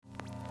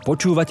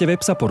Počúvate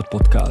Websupport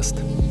podcast.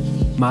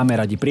 Máme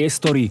radi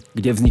priestory,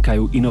 kde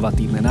vznikajú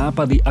inovatívne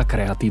nápady a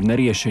kreatívne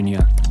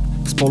riešenia.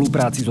 V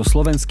spolupráci so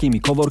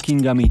slovenskými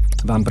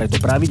coworkingami vám preto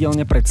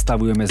pravidelne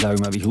predstavujeme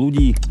zaujímavých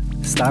ľudí,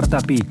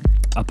 startupy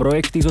a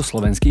projekty zo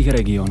slovenských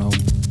regiónov.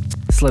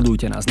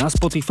 Sledujte nás na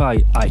Spotify,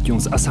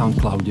 iTunes a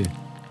Soundcloude.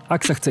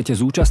 Ak sa chcete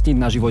zúčastniť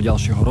na živo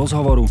ďalšieho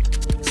rozhovoru,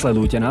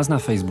 sledujte nás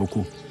na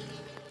Facebooku.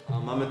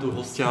 Máme tu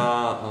hostia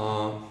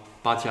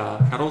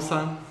Páťa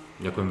Karolsa.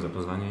 Ďakujem za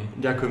pozvanie.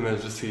 Ďakujeme,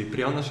 že si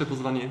prijal naše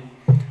pozvanie.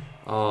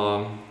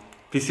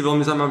 Ty si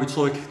veľmi zaujímavý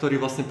človek,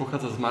 ktorý vlastne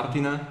pochádza z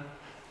Martina.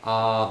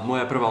 A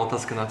moja prvá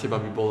otázka na teba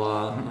by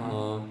bola,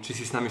 či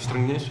si s nami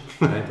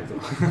štrngneš? Aj toto.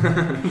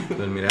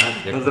 Veľmi rád.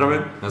 Ďakujem. Na zdravie.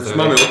 Už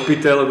máme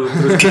odpité, lebo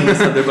trošku sme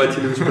sa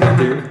debatili už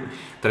predtým.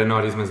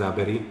 Trénovali sme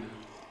zábery.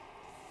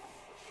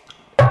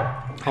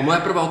 A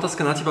moja prvá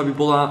otázka na teba by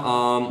bola,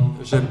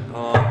 že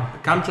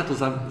kam ťa to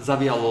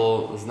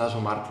zavialo z nášho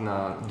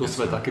Martina do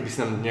sveta, keby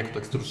si nám nejako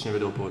tak stručne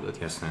vedel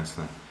povedať. Jasné.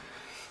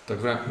 Tak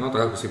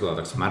ako si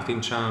povedal, tak som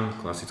Martinčan,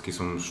 klasicky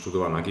som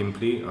študoval na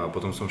Gimply a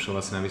potom som šiel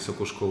vlastne na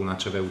vysokú školu na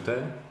ČVUT,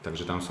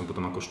 takže tam som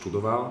potom ako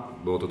študoval.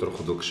 Bolo to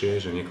trochu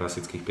dlhšie, že nie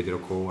klasických 5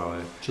 rokov,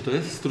 ale... Čo to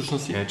je v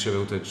stručnosti?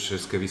 ČVUT,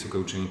 České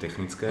vysoké učenie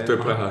technické. A to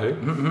je Praha, hej?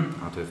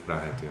 A to je v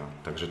Prahe, jo.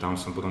 Takže tam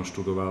som potom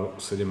študoval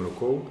 7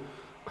 rokov.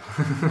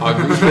 A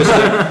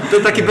úspešne. To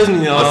je taký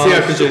bežný, asi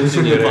akože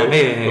inžinier,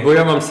 hej. lebo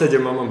ja mám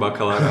 7 a mám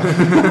bakalára.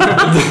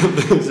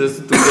 Takže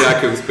sú to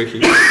nejaké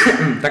úspechy.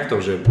 Takto,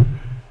 že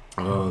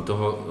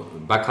toho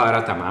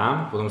bakalára tam mám,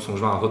 potom som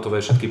už mal hotové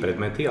všetky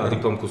predmety, ale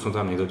diplomku som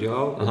tam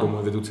nedodielal, lebo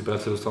môj vedúci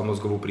práce dostal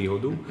mozgovú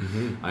príhodu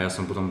a ja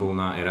som potom bol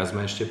na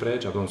Erasme ešte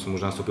preč a potom som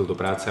už nastúpil do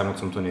práce a moc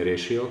som to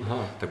neriešil,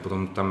 tak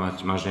potom tam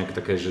máš nejaké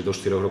také, že do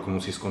 4 rokov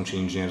musí skončiť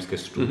inžinierské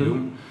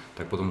štúdium,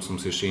 tak potom som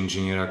si ešte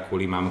inžiniera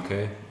kvôli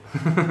mamke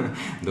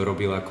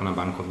dorobil ako na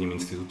bankovním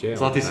inštitúte.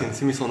 Zlatý syn,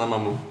 si myslel na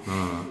mamu.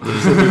 No.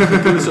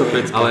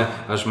 Ale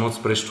až moc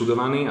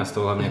preštudovaný a z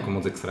toho hlavne ako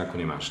moc extra ako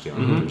nemáš.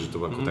 Takže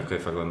to ako také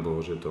fakt len bolo,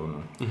 že to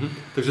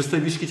Takže z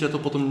tej výšky ťa to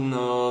potom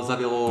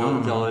zavialo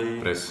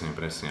ďalej.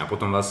 Presne. A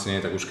potom vlastne,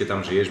 tak už keď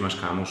tam žiješ, máš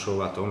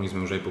kámošov a to, my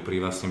sme už aj popri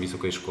vlastne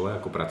vysokej škole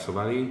ako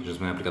pracovali, že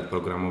sme napríklad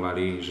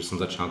programovali, že som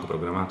začal ako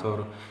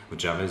programátor, v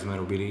Java sme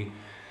robili,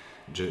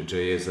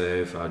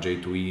 JSF a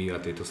J2E a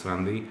tieto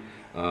srandy.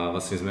 A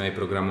vlastne sme aj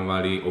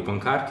programovali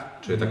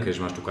OpenCard, čo je také, že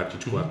máš tú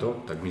kartičku a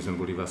to, tak my sme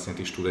boli vlastne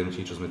tí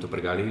študenti, čo sme to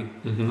pregali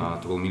a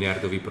to bol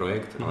miliardový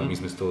projekt, ale my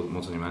sme z toho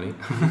moc nemali.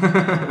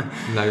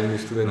 Naivní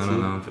študenti.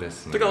 No,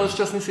 presne. Tak ale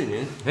šťastný si,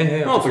 nie?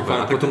 Hej, no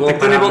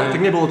tak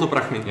nebolo to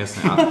prachný.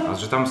 Jasné, a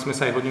že tam sme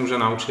sa aj hodne už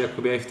naučili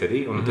akoby aj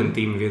vtedy, ten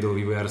tým viedol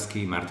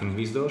vývojársky Martin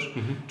Hvizdoš,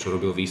 čo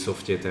robil v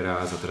eSofte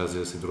teraz a teraz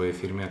je asi v druhej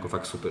firme, ako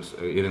fakt super,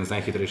 jeden z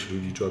najchytrejších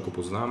ľudí, čo ako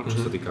poznám,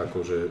 čo sa týka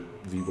akože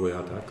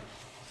vývoja tak.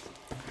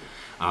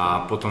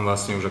 A potom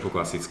vlastne už ako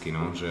klasicky,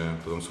 že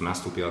potom som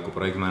nastúpil ako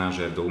projekt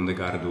manažer do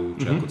Lundegardu,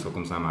 čo je ako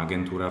celkom známa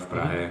agentúra v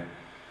Prahe.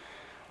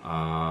 A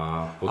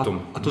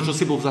potom... A to, čo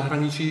si bol v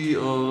zahraničí,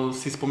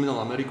 si spomínal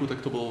Ameriku,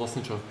 tak to bolo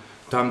vlastne čo?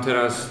 Tam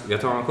teraz, ja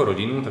tam mám ako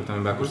rodinu, tak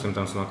tam iba ako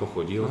tam som ako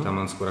chodil, tam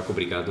len skôr ako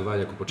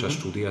brigádovať, ako počas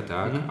štúdia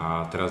tak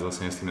a teraz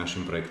vlastne s tým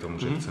našim projektom,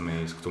 že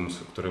chceme ísť k tomu,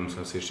 ktorému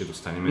sa asi ešte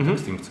dostaneme, tak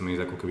s tým chceme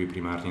ísť ako keby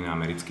primárne na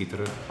americký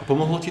trh. A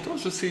pomohlo ti to,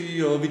 že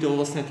si videl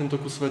vlastne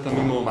tento kus sveta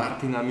mimo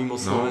Martina, mimo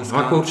Slovenska?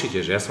 No ako určite,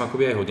 že ja som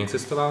akoby aj hodne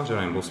cestoval, že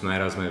bol som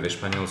najraz sme ve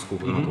Španielsku,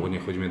 potom ako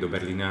hodne chodíme do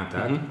Berlína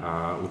tak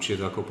a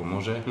určite to ako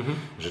pomôže,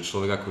 že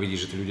človek ako vidí,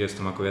 že tí ľudia sú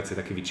tam ako viacej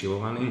takí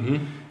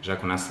vyčilovaní, že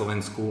ako na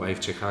Slovensku aj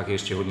v Čechách je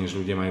ešte hodne, že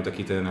ľudia majú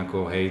taký ten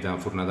ako hej, tam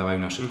furt nadávajú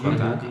na všetko a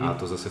tak, a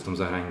to zase v tom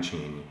zahraničí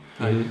nie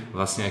je.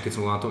 Vlastne aj keď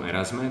som bol na tom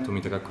Erasme, to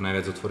mi tak ako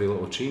najviac otvorilo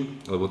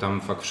oči, lebo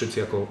tam fakt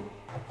všetci ako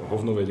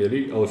hovno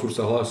vedeli, ale furt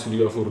sa hlásili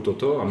a furt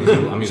toto a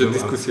my sme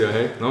diskusia,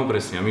 hej? No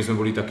presne, a my sme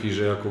boli takí,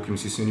 že ako kým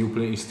si nie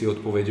úplne istý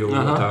odpoveďou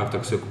a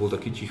tak si ako bol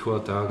taký ticho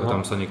a tak a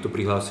tam sa niekto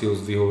prihlásil,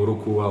 zdvihol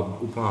ruku a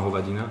úplná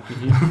hovadina.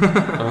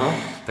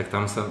 Tak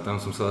tam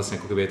som sa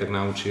vlastne ako keby aj tak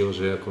naučil,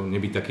 že ako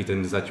nebyť taký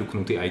ten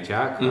zaťuknutý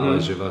ajťák, ale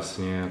že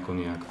vlastne ako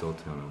nejak to.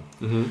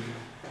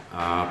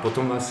 A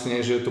potom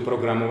vlastne, že to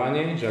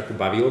programovanie, že ako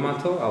bavilo ma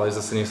to, ale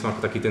zase nie som ako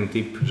taký ten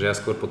typ, že ja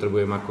skôr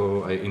potrebujem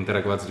ako aj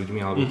interagovať s ľuďmi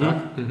alebo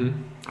tak.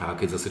 A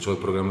keď zase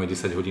človek programuje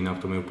 10 hodín a v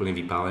tom je úplne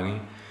vypálený.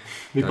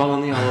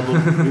 Vypálený alebo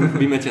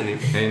vymetený.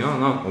 Hej,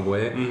 no,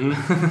 oboje.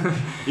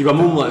 Iba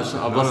mumleš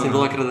a vlastne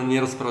veľakrát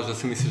nerozprávaš,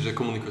 že si myslíš, že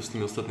komunikuješ s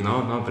tými ostatnými.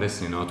 No,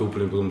 presne, no a to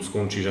úplne potom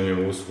skončíš, že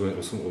neviem, o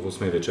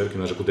 8 večer, keď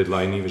máš ako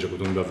deadliny, vieš,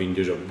 ako to iba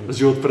vyjdeš a...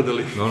 Život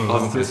prdeli. No,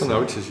 ale sa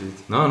naučíš žiť.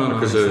 No,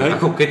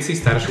 ako keď si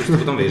starší, už to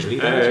potom vieš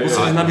lídať.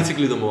 Musíš na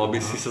bicykli domov, aby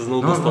si sa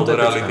znovu dostal do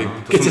reality.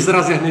 Keď si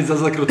zrazia hneď za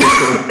zakrutou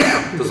školu.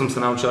 To som sa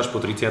naučil až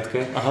po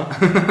 30-ke.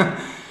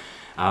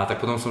 A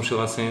tak potom som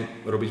šiel vlastne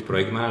robiť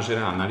projekt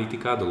manažera a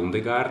analytika do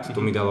Lundegard.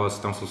 To mi dalo,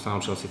 tam som sa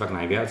naučil asi fakt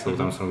najviac, lebo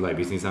tam som robil aj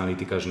business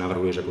analytika, že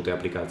navrhuješ ako tie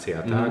aplikácie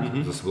a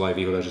tak. Zase bola aj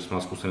výhoda, že som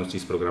mal skúsenosti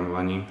s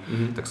programovaním,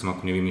 tak som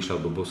ako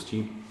nevymýšľal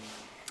blbosti.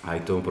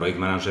 aj toho projekt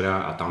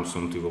manažera a tam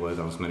som,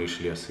 tam sme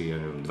riešili asi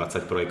 20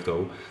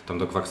 projektov, tam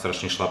to fakt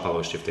strašne šlapalo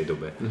ešte v tej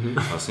dobe.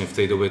 Vlastne v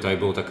tej dobe to aj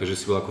bolo také, že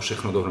si bol ako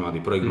všechno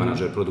dohromady, projekt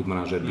manažer, produkt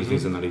manažer,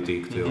 business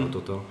analytik,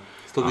 toto.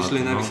 To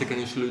vyšli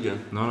najvysekanejší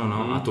ľudia. No,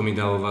 a to mi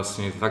dalo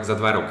vlastne fakt za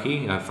 2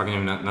 roky, ja fakt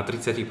neviem, na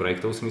 30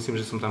 projektov si myslím,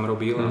 že som tam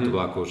robil a to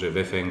bolo ako, že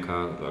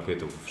VFN-ka, ako je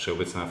to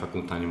Všeobecná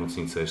fakultná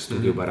nemocnice,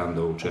 Studio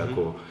Barandov, čo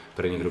ako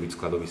pre nich robiť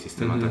skladový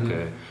systém a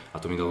také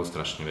a to mi dalo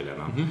strašne veľa.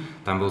 No.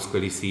 Tam bol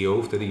skvelý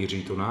CEO, vtedy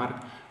Jiří Tonár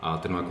a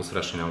ten ma ako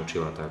strašne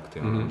naučil a tak.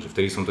 Že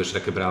vtedy som to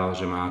ešte také bral,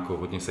 že ma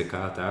ako hodne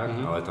seká tak,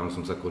 ale tam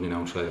som sa hodne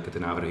naučil aj také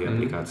tie návrhy,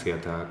 aplikácie a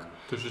tak.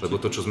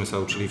 Lebo to, čo sme sa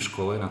učili v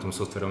škole na tom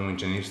softwarovom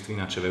inžinierství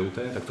na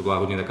ČVUT, tak to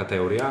bola hodne taká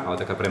teória, ale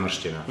taká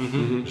premrštená.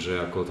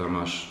 Že ako tam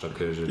máš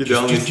také, že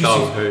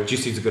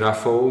tisíc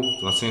grafov,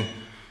 vlastne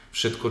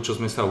všetko, čo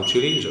sme sa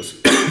učili, že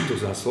to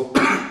záslo.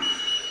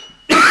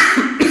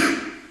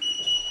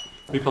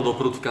 Vypadol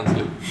prúd v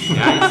kancli.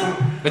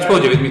 Veď po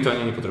 9 mi to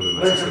ani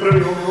nepotrebujeme.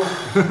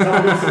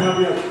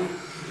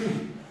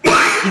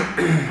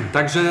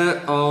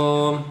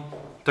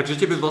 Takže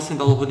tebe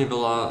vlastne dalo hodne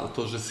veľa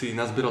to, že si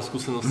nazbieral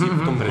skúsenosti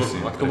v tom,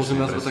 ak to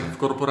môžem nazvať tak v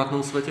korporátnom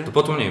svete? To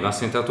potom nie,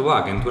 vlastne to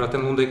bola agentúra, ten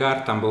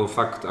Lundegard, tam bolo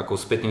fakt,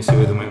 ako spätne si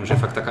uvedomujem, že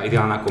fakt taká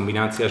ideálna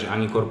kombinácia, že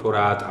ani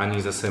korporát,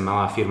 ani zase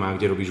malá firma,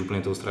 kde robíš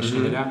úplne toho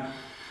strašne veľa.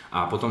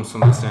 A potom som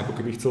vlastne ako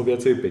keby chcel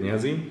viacej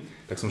peniazy,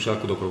 tak som šiel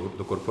ako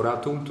do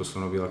korporátu, to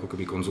som robil ako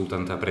keby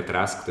konzultanta pre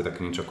Trask, to je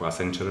také niečo ako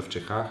Accenture v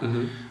Čechách.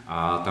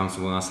 A tam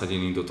som bol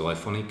nasadený do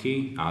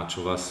telefoniky a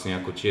čo vlastne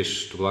ako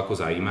tiež, to bolo ako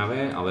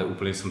zaujímavé, ale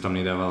úplne som tam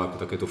nedával ako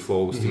takéto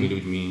flow s tými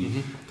ľuďmi.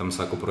 Tam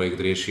sa ako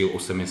projekt riešil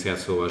 8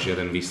 mesiacov a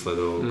žiaden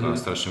výsledok a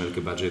strašne veľké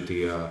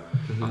budžety a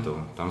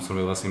to. Tam som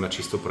bol vlastne iba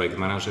čisto projekt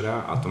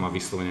manažera a to ma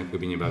vyslovene ako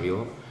keby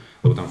nebavilo,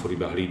 lebo tam furt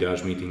iba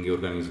hlídáš, meetingy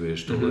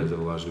organizuješ, tohle,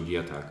 zavoláš ľudí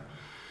a tak.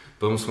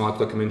 Potom som mal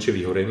ako také menšie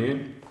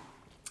vyhorenie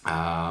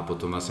a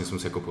potom vlastne som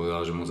si ako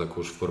povedal, že moc ako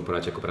už v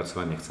korporáte ako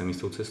pracovať nechcem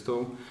ísť tou cestou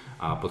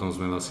a potom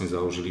sme vlastne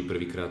založili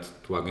prvýkrát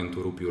tú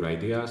agentúru Pure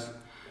Ideas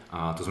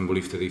a to sme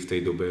boli vtedy v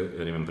tej dobe,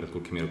 ja neviem pred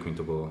koľkými rokmi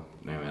to bolo,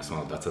 neviem, ja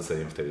som mal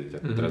 27 vtedy,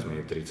 tak teraz mi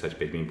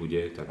 35 mi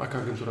bude. Tak... Aká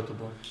agentúra to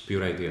bola?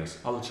 Pure Ideas.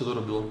 Ale čo to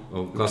robilo?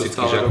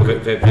 Klasicky, že ako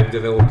web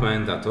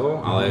development a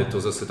to, ale to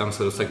zase tam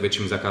sa dostať k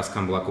väčším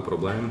zakázkam bol ako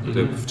problém.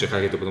 V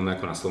Čechách je to podobné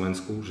ako na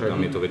Slovensku, že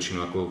tam je to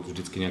väčšinou ako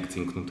vždycky nejak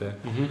cinknuté.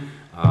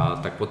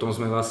 A tak potom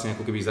sme vlastne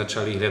ako keby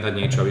začali hľadať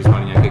niečo, aby sme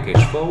mali nejaké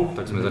cash flow,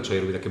 tak sme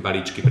začali robiť také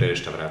balíčky pre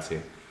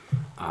reštaurácie.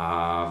 A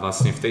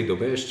vlastne v tej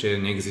dobe ešte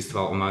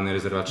neexistoval online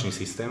rezervačný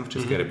systém v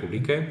Českej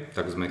republike,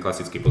 tak sme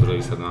klasicky pozreli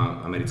sa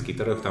na americký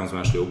trh, tam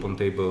sme našli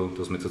OpenTable,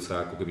 to sme to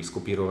sa ako keby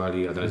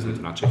skopírovali a dali sme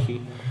to na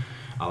Čechy.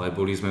 Ale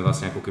boli sme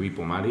vlastne ako keby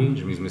pomalí,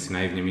 že my sme si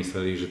naivne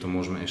mysleli, že to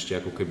môžeme ešte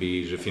ako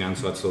keby že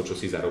financovať z toho, čo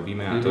si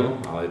zarobíme a to,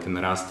 ale ten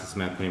rast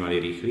sme ako nemali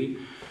rýchly.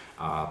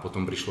 A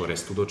potom prišlo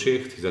Restu do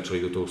Čech, tí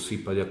začali do toho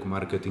sypať ako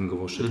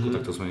marketingovo všetko,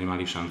 tak to sme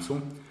nemali šancu.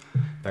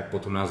 Tak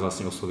potom nás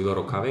vlastne oslovilo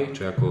Rokavej,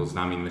 čo je ako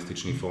známy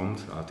investičný fond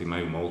a tí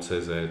majú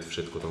MOL.cz,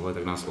 všetko tohle,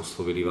 tak nás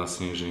oslovili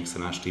vlastne, že nech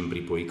sa náš tým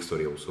pripojí k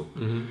Storiosu.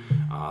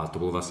 A to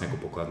bol vlastne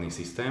ako pokladný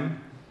systém.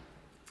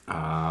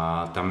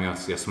 A tam ja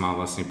som mal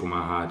vlastne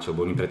pomáhať,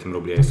 lebo oni predtým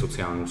robili aj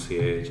sociálnu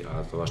sieť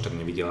a to až tak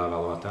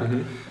nevydelávalo a tak.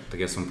 Tak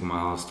ja som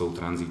pomáhal s tou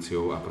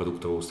tranzíciou a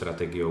produktovou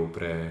stratégiou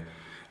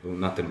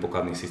na ten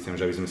pokladný systém,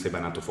 že aby sme sa iba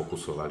na to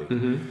fokusovali.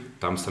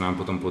 Tam sa nám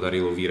potom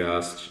podarilo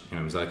vyrásť,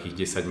 neviem, za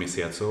akých 10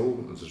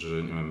 mesiacov,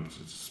 že neviem,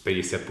 z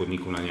 50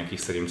 podnikov na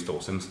nejakých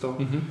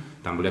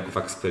 700-800. Tam boli ako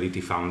fakt skvelí tí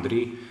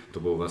foundry,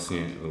 to bol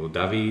vlastne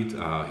David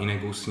a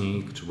Hinek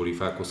Úsník, čo boli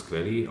fakt ako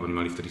skvelí. Oni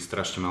mali vtedy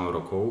strašne málo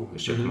rokov,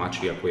 ešte ako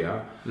mladší ako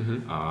ja.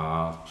 A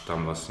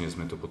tam vlastne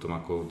sme to potom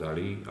ako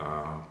dali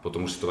a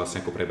potom už si to vlastne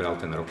ako prebral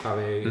ten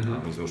Rokavej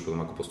a my sme už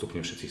potom ako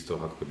postupne všetci z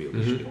toho ako keby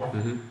odišli.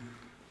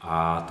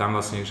 A tam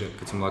vlastne, že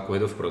keď som bol ako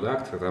head of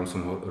product, tak tam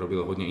som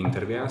robil hodne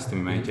intervia s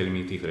tými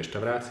majiteľmi tých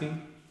reštaurácií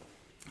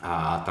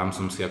a tam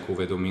som si ako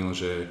uvedomil,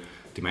 že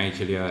tí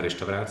majiteľia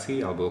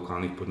reštaurácií alebo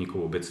lokálnych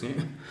podnikov obecne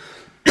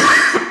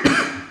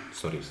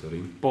sorry.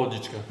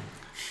 Pohodička.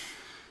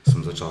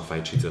 Som začal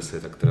fajčiť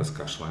zase, tak teraz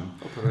kašlem.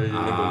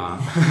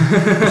 A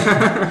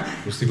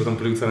už si potom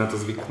pľúca na to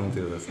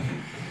zvyknúť zase.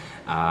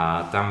 A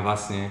tam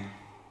vlastne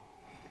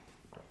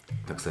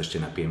tak sa ešte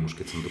napijem už,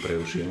 keď som to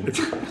prerušil.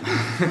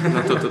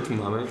 Na toto tu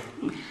máme.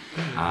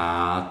 A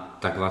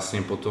tak vlastne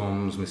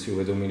potom sme si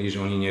uvedomili,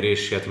 že oni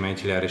neriešia tí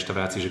majiteľia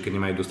reštaurácií, že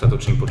keď nemajú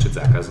dostatočný počet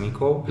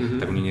zákazníkov,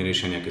 tak oni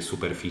neriešia nejaké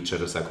super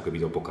features ako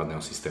keby do pokladného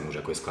systému,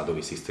 že ako je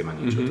skladový systém a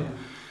niečo to.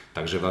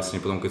 Takže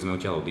vlastne potom, keď sme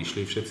odtiaľ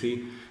odišli všetci,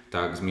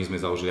 tak my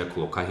sme založili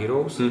ako Loka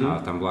Heroes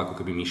a tam bola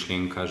ako keby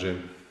myšlienka, že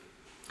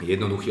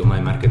jednoduchý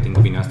online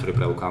marketingový nástroj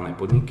pre lokálne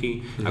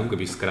podniky, ako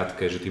keby v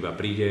skratke, že ty iba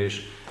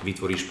prídeš,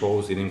 vytvoríš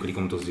post, jedným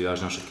klikom to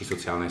zdieľaš na všetky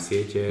sociálne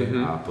siete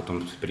a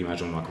potom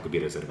primáš ako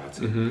keby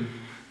rezervácie.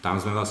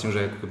 Tam sme vlastne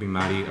už ako keby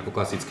mali ako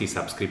klasický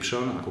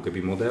subscription, ako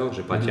keby model,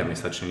 že platia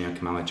mesačne nejaké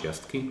malé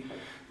čiastky.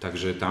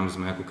 Takže tam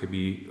sme ako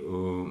keby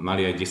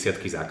mali aj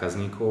desiatky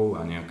zákazníkov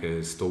a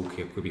nejaké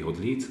stovky ako keby hot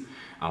leads,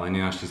 ale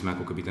nenašli sme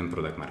ako keby ten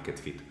product market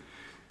fit.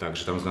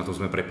 Takže tam na to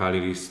sme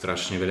prepálili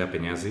strašne veľa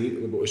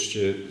peňazí, lebo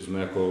ešte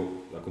sme ako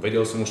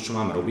vedel som už, čo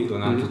mám robiť, len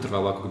nám to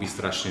trvalo ako keby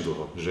strašne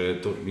dlho. Že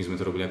my sme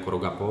to robili ako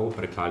rok a pol,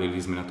 prepálili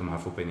sme na tom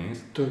hafu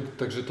peniaz.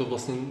 Takže to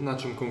vlastne na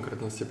čom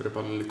konkrétne ste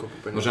prepálili kopu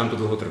peniaz? No, že nám to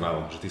dlho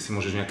trvalo, že ty si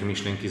môžeš nejaké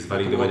myšlienky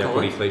zvalidovať ako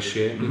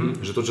rýchlejšie.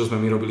 Že to, čo sme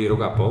my robili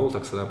rok a pol,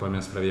 tak sa dá podľa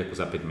mňa spraviť ako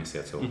za 5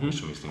 mesiacov,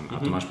 čo myslím. A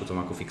to máš potom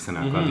ako fixé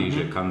náklady,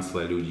 že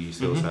kancle ľudí,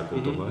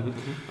 salesákov, tohle.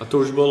 A to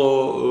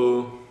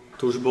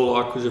už bolo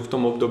akože v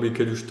tom období,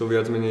 keď už to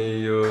viac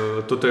menej,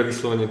 toto je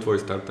vyslovene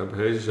tvoj startup,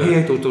 hej?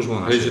 Že, to už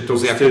bolo naše. Hej, že to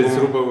už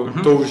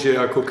to už je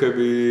ako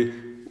keby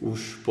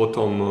už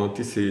potom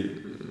ty si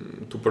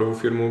tú prvú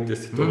firmu, kde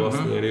si to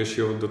vlastne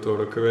riešil do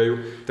toho Rockwayu,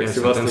 tak si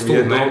vlastne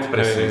viedol.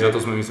 Presne, za to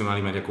sme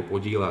mali mať ako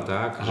podiel a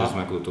tak, že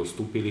sme ako do toho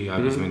vstúpili,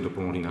 aby sme im to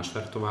pomohli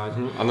naštartovať.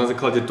 A na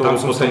základe toho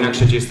tam som sa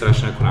inakšie tiež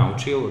strašne ako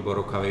naučil, lebo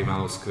Rockaway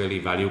mal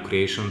skvelý value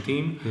creation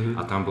team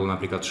a tam bol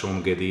napríklad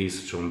Sean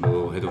Geddes, čo on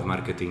bol head of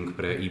marketing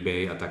pre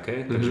eBay a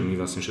také, takže my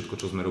vlastne všetko,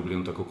 čo sme robili,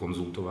 on to ako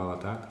konzultoval a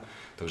tak.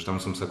 Takže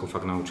tam som sa ako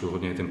fakt naučil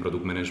hodne aj ten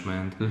product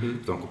management.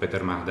 Potom ako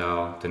Peter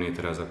Mahdal, ten je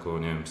teraz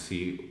ako, neviem,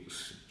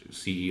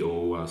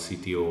 CEO a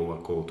CTO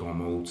ako toho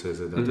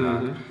MOU.cz a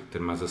tak,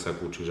 ten ma zase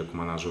ako učil, ako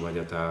manažovať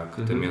a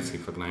tak, ten mi asi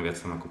fakt najviac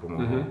tam ako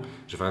pomohol,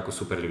 že fakt ako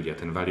super ľudia,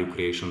 ten value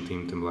creation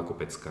team, ten bol ako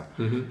pecka,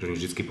 že oni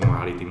vždycky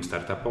pomáhali tým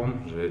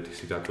startupom, že ty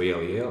si to ako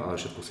jel, ale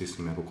všetko si s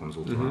ním ako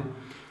konzultoval.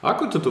 A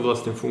ako toto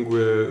vlastne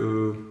funguje?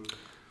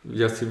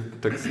 Ja si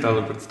tak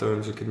stále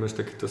predstavujem, že keď máš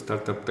takýto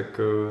startup,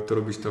 tak to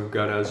robíš tam v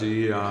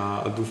garáži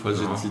a dúfaš,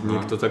 že ti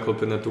niekto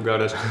zaklope na tú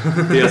garáž.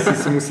 Ty asi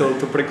si musel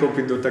to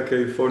preklopiť do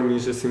takej formy,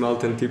 že si mal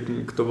ten typ,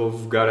 kto bol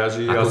v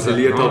garáži a si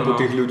lietal po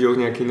tých ľuďoch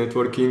nejaký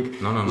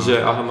networking,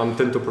 že aha, mám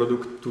tento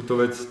produkt, túto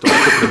vec, to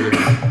ako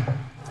prebieha.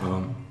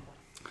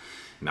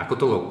 Ako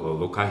to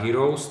Loka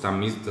Heroes, tam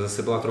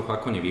zase bola trochu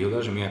ako nevýhoda,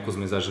 že my ako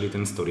sme zažili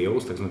ten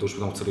Storyhouse, tak sme to už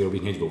potom chceli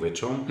robiť hneď vo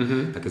väčšom.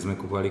 Tak keď sme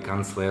kupovali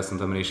kancle, ja som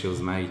tam riešil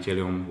s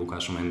majiteľom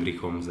Lukášom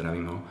Hendrichom,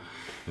 zdravím ho,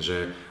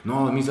 že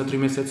no ale my za 3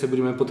 mesiace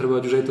budeme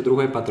potrebovať už aj to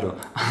druhé patro.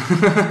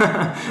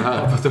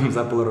 A potom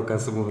za pol roka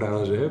som mu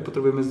vral, že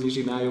potrebujeme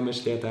znižiť nájom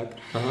ešte a tak.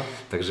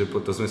 Takže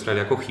to sme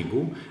spravili ako chybu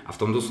a v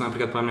tomto sú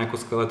napríklad pre mňa ako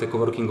skvelé tie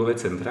coworkingové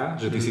centra,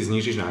 že ty si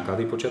znižíš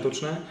náklady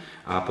počiatočné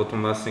a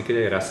potom vlastne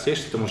keď aj rastieš,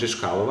 si to môžeš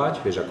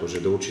škálovať, vieš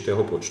akože do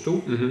určitého počtu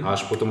a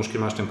až potom už keď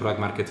máš ten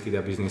product market fit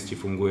a biznis ti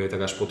funguje,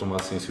 tak až potom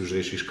vlastne si už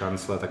riešiš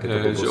kancla,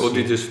 takéto blbosti. Že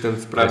odídeš v ten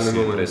správny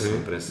moment.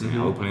 Presne.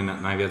 A úplne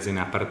najviac je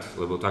na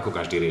prd, lebo to ako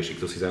každý rieši,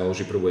 kto si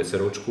založí prvú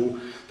SROčku,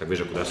 tak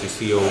vieš ako dá si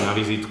CEO na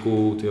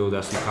vizitku,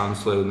 dá si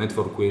kancel,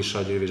 networkuješ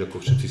všade, vieš ako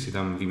všetci si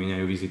tam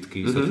vymieňajú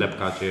vizitky, sa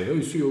tľapkáte, hej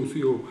CEO.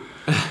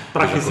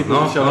 Prachy si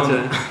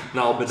požičavate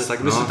na obede, tak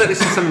myslím, že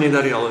ešte sa mi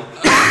nedarí, ale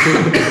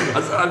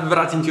a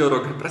vrátim ti o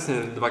rok,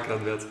 presne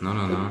 2-krát viac. No.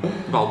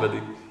 2 obedy.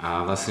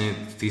 A vlastne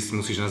ty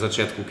musíš na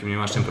začiatku, kým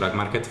nemáš ten product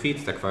market fit,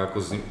 tak fakt ako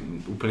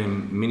úplne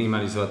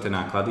minimalizovať tie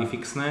náklady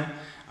fixné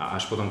a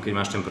až potom, keď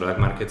máš ten product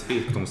market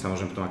fit, k tomu sa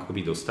môžem potom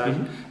akoby dostať,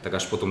 tak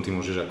až potom ty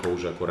môžeš ako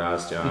už ako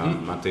rásť a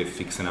mať tie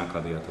fixné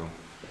náklady a to.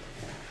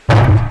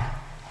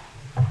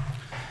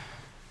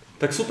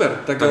 Tak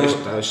super. Tak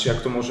ešte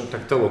ak to môžem,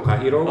 tak to Local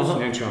Heroes,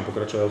 neviem, či mám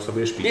pokračovať, alebo sa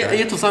budeš pýtať.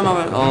 Je to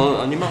zaujímavé,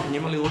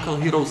 nemali Local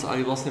Heroes aj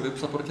vlastne web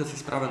supportiaci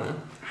spravené?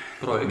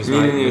 Projekt.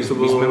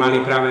 My sme mali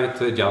práve,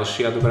 to je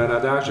ďalšia dobrá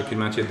rada, že keď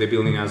máte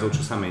debilný názov,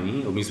 čo sa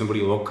mení, my sme boli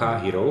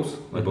Local Heroes,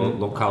 lebo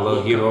Local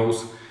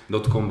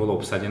Heroes.com bolo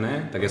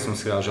obsadené, tak ja som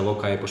si dal, že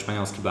Loka je po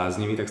španielsky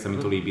bláznivý, tak sa mi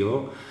to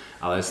líbilo,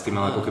 ale s tým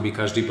mal ako keby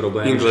každý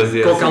problém. Ingles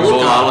je symbol,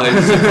 ale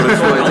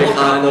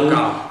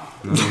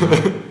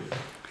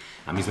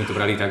a my sme to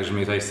brali tak, že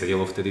mi to aj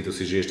sedelo vtedy, tu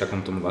si žiješ v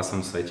takom tom vlastnom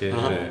svete,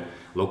 že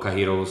Local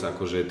Heroes,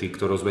 akože tí,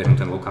 kto rozbehnú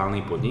ten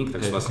lokálny podnik, tak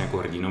sú vlastne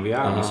ako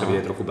hrdinovia a musia byť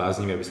aj trochu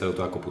blázniví, aby sa do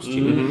toho ako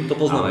pustili. To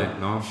poznáme.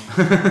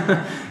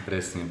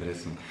 Presne.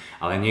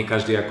 Ale nie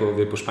každý ako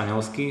vie po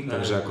španielsky,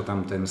 takže ako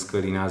tam ten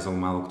skvelý názov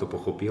málo kto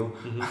pochopil.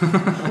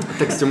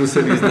 Tak ste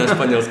museli ísť na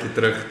španielský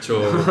trh,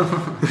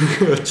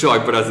 čo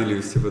aj Brazíliu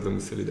ste potom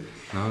museli dať.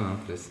 No,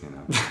 presne.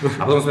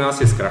 A potom sme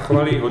vlastne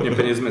skrachovali, hodne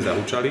peniaz sme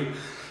zahučali.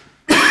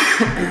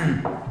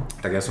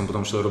 Tak ja som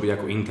potom šiel robiť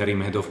ako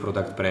interim head of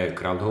product pre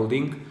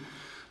crowdholding,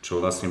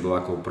 čo vlastne bol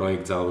ako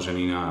projekt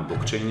založený na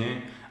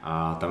blockchaine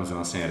a tam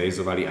sme vlastne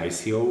rejzovali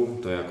ICO,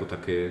 to je ako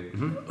také...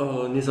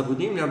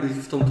 Nezabudním, mňa by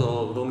v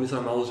tomto veľmi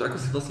zaujímalo, že ako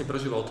si vlastne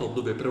prežíval to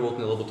obdobie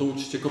prvotné, lebo to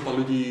určite kopa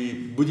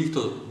ľudí, buď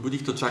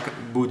ich to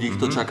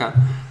čaká,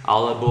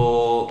 alebo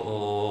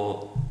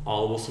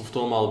sú v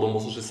tom, alebo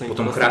možno, že sa im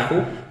potom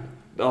krachu?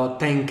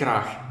 Ten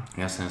krach.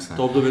 Jasne.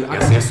 To obdobie,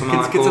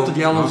 keď sa to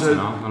dialo, že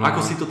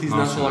ako si to ty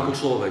znašal ako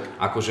človek?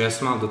 Akože ja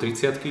som mal do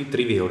 30-ky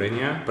 3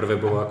 vyhorenia. Prvé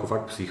bolo ako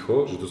fakt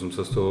psycho, že to som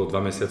sa z toho 2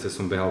 mesiace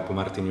som behal po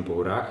Martine po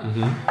horách.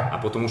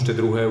 A potom už tie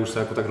druhé už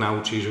sa ako tak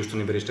naučí, že už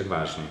to neberieš tak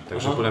vážne.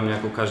 Takže podľa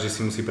mňa ako každý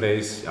si musí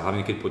prejsť, a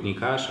hlavne keď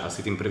podnikáš,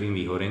 asi tým prvým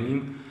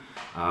vyhorením.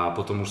 a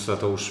potom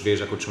už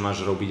vieš, ako čo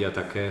máš robiť a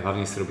také,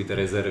 hlavne si robiť tie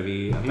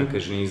rezervy a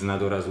také, že nie ísť na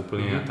doraz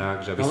úplne a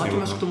tak. Že aby ale aký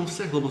máš k tomu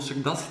vzťah, lebo však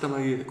dal si tam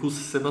aj kus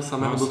seba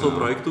samého do toho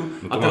projektu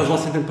a teraz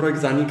vlastne ten projekt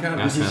zaniká,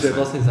 vidíš, že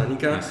vlastne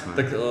zaniká,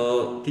 tak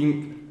tým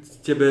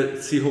tebe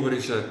si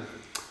hovoríš, že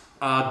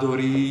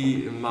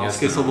Dory,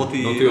 Malské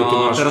Soboty,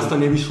 teraz to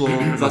nevyšlo,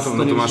 zase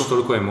to nevyšlo. To máš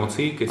toľko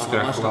emócií, keď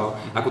skrachoval.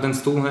 Ako ten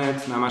Stuhled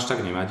nám až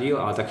tak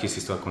nevadil, ale taký si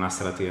to ako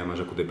nasratý a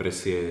máš ako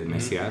depresie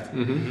mesiac.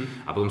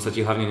 A potom sa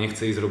ti hlavne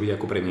nechce ísť robiť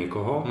ako pre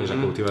niekoho, vieš,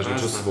 ako ty máš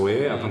niečo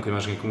svoje a potom keď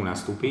máš niekomu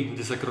nastúpiť.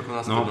 10 krokov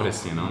naspäť. No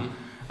presne, no.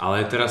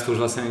 Ale teraz to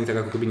už vlastne ani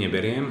tak ako keby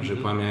neberiem, že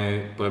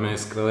podľa mňa je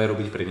skvelé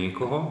robiť pre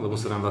niekoho, lebo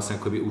sa tam vlastne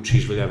ako keby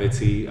učíš veľa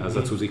vecí a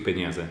za cudzích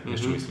peniaze,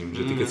 vieš čo myslím.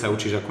 Že ty keď sa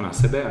učíš ako na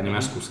sebe a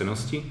nemáš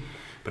skúsenosti,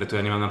 preto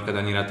ja nemám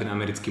napríklad ani rád ten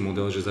americký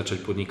model, že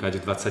začať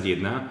podnikať v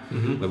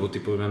 21, lebo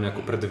ty poviem mňa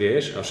ako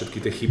vieš a všetky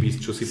tie chyby,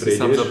 čo si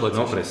prejdeš,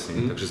 no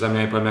presne. Takže za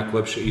mňa je poviem ako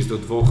lepšie ísť do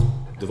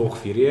dvoch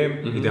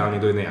firiem, ideálne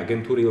do jednej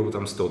agentúry, lebo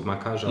tam si to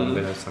odmakáš a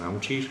veľa sa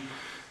naučíš.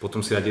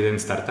 Potom si dať jeden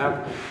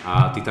startup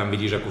a ty tam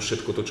vidíš ako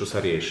všetko to, čo sa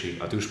rieši.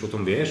 A ty už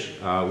potom vieš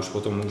a už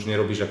potom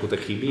nerobíš ako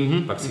tie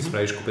chyby, pak si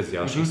spravíš kopec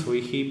ďalších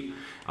svojich chýb,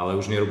 ale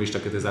už nerobíš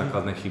také tie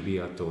základné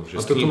chyby a to, že...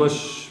 A toto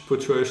máš,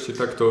 počúvaj ešte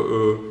takto,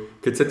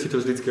 keď sa ti to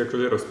vždycky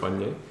akože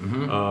rozpadne.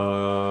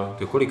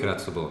 To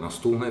koľkrát to bolo? No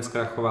Stuhled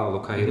skrachoval,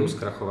 Loka Hero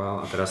skrachoval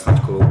a teraz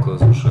snáď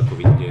Kolovkos už ako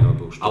vidie,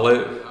 lebo už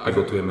ale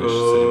pivotujeme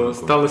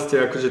stále ste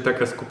akože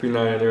taká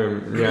skupina, ja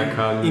neviem,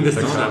 nejaká...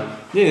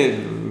 Investičná. Nie,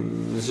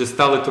 že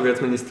stále to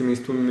viac menej s tými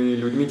istými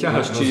ľuďmi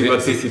ťaháš, či iba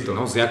ty si to?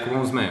 No s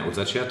Jakubom sme od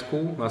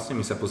začiatku, vlastne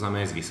my sa poznáme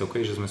aj z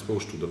Vysokej, že sme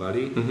spolu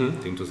študovali,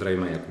 týmto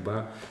zdravím aj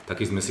Jakuba.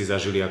 Taký sme si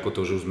zažili ako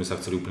to, že už sme sa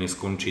chceli úplne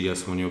skončiť a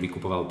som o neho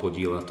vykupoval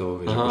podiel a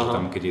to, vieš, akože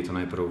tam, keď je to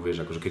najprv, vieš,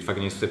 akože keď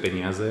fakt nie sú tie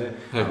peniaze,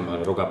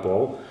 rok a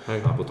pol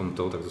a potom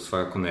to, tak to sú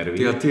fakt ako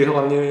nervy. Ty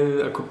hlavne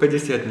ako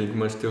 50-ník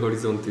máš tie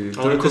horizonty,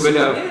 toľko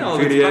veľa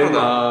firiem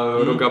a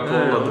rok a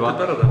pol a dva,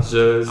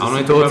 že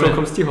si toho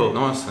celkom stihol.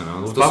 No jasne,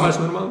 no. Spávaš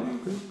normálne?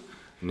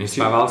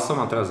 Nespával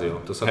som a teraz jo,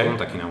 to sa potom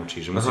taky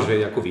naučí, že musíš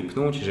vedieť ako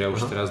vypnúť, že ja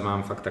už teraz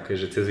mám fakt také,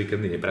 že cez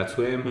víkendy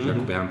nepracujem, že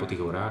ako behám po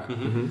tých horách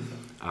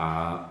a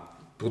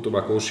potom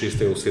ako o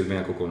 6. o 7.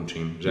 ako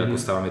končím, že ako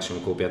stávam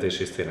väčšinou okolo 5.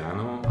 6.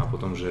 ráno a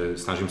potom, že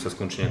snažím sa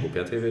skončiť ako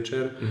 5.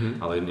 večer,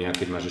 ale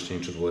keď máš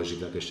ešte niečo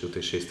dôležité, tak ešte o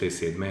tej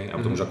 6. 7.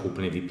 a potom už ako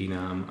úplne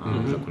vypínam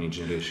a už ako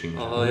nič neriešim.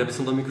 Ja by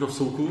som dal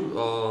mikrovsúku,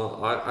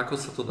 ako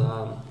sa to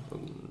dá...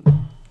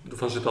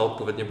 Dúfam, že tá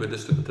odpoveď nebude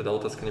teda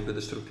otázka nebude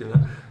deštruktívna,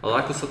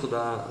 ale ako sa to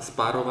dá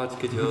spárovať,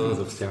 keď...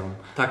 So vzťahom.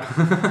 Tak,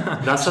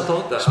 dá sa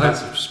to?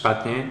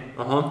 Špatne,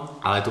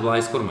 ale to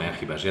bola aj skôr moja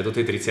chyba, že ja do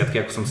tej 30-ky,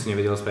 ako som si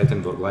nevedel spraviť ten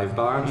work-life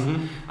balance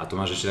a to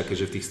máš ešte také,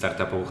 že v tých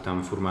startupoch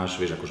tam furt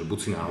máš, vieš, akože buď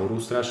si nahoru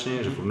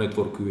strašne, že furt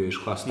networkuješ,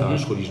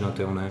 chlastáš, chodíš na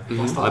tie oné,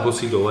 alebo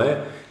si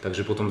dole,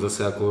 takže potom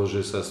zase ako,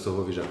 že sa z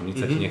toho, vieš, ako nič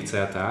sa ti nechce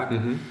a tak.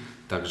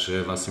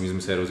 Takže vlastne my sme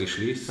sa aj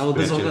rozišli s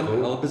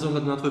priateľkou. Ale bez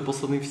ohľadu na tvoj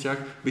posledný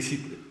vzťah, by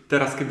si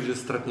teraz, kebyže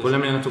stretneš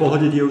v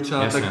pohode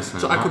dievča, tak jasne,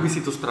 ako by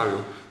si to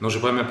spravil? No, že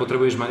podľa mňa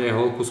potrebuješ mať aj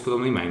holku s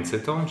podobným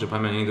mindsetom, že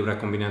podľa mňa nie je dobrá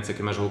kombinácia,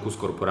 keď máš holku z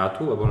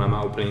korporátu, lebo ona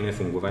má úplne iné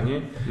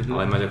fungovanie,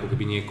 ale mať ako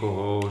keby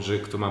niekoho, že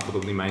kto má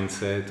podobný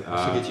mindset.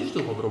 A však je tiež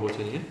dlho v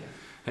robote, nie?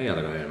 Hej,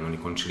 ale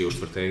oni končili o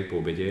 4:00 po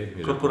obede.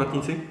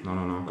 Korporátnici?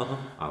 No.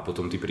 A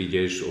potom ty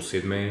prídeš o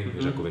 7:00,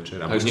 vieš, ako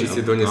večer. A ešte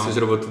si doniesieš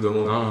robotu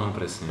domov. No,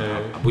 presne.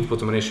 A buď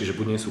potom riešiš, že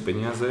buď nie sú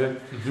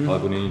peniaze,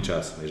 alebo nie je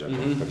čas, vieš, ako.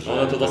 Takže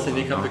ale to vlastne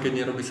nechápe, keď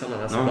nerobí sama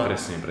na seba. No,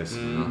 presne.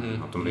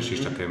 A potom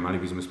riešiš také,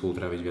 mali by sme spolu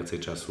tráviť viacej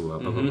času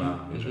a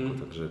vieš, ako,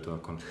 takže to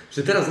ako...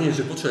 Že teraz nie,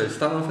 že počkaj,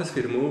 stávam fest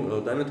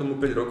firmu, dajme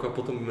tomu 5 rokov a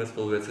potom budeme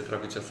spolu viacej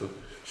tráviť času.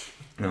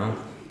 No.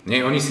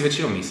 Nie, oni si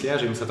väčšinou myslia,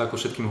 že im sa to ako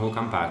všetkým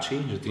holkám páči,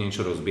 že ty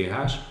niečo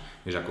rozbiehaš,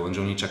 vieš, ako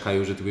lenže oni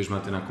čakajú, že ty budeš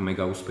mať ten ako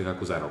mega úspech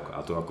ako za rok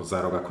a to ako za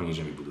rok ako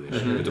nič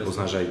nevybuduješ. To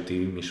poznáš aj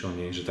ty, Mišo,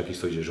 nie? Že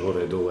takisto ideš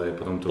hore, dole,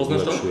 potom to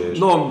vylepšuješ.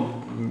 No,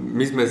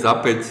 my sme za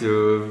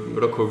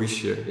 5 rokov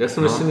vyššie. Ja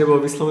som ešte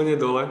nebol vyslovene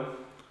dole.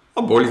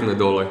 A boli sme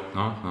dole.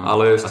 No.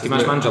 Ale a ty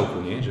máš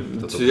manželku, nie?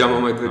 Čiže ja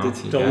mám aj 2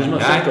 deti. To už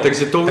máš všetko.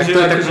 Takže to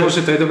už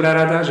je to je dobrá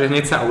rada, že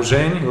hneď sa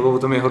ožeň, lebo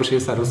potom je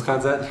horšie sa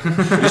rozchádzať.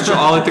 Vieš čo,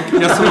 ale tak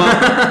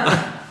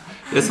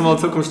ja som mal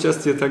celkom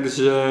šťastie,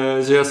 takže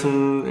že ja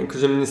som,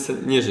 akože mne sa,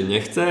 nie že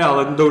nechce,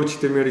 ale do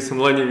určitej miery som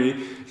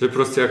lenivý, že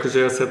proste akože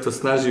ja sa to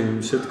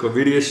snažím všetko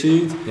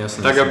vyriešiť,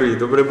 tak aby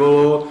dobre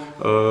bolo,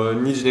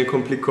 nič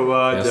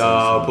nekomplikovať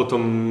a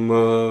potom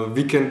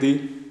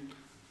víkendy,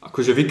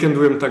 akože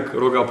víkendujem tak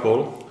rok a pol.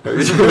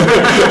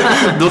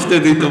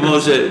 Dovtedy to bolo,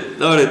 že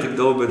dobre, tak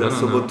do obeda,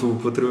 sobotu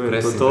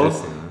potrebujem toto.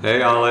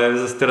 Hej, ale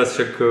zase teraz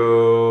však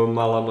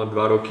mala 2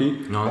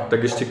 roky, tak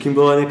ešte kým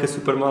bola nejaká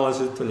super malá,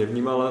 že to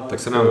nevnímala, tak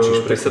sa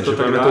naučíš presne, že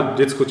to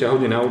decko ťa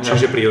hodne naučí,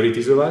 že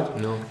prioritizovať.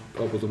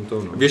 a potom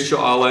to, no. Vieš čo,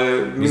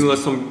 ale minule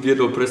som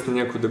viedol presne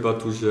nejakú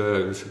debatu,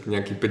 že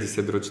nejaký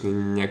 50-ročný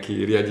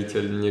nejaký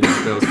riaditeľ niekto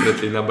sme ho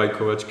stretli na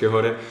bajkovačke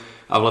hore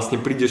a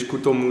vlastne prídeš ku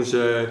tomu,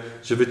 že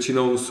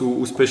väčšinou sú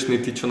úspešní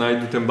tí, čo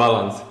nájdu ten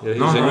balans.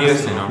 No, že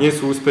nie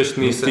sú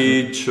úspešní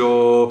tí,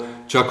 čo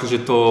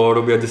akože to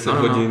robia 10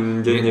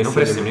 hodín denne. No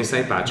presne, mne sa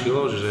aj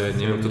páčilo, že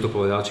neviem, kto to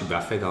povedal, či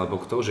Buffett alebo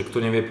kto, že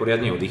kto nevie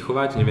poriadne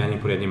oddychovať, nevie ani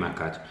poriadne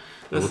makať.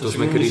 Lebo to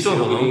sme kedysi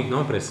robili,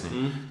 no presne,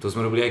 to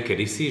sme robili aj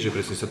kedysi, že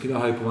presne sa kýda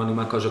hypovaný,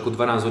 makáš ako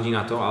 12 hodín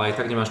na to, ale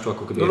aj tak nemáš tu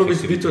ako keby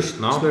robíš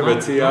zbytočné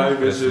veci, a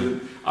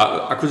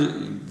akože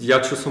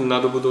ja čo som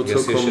nadobudol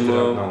celkom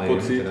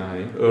pocit,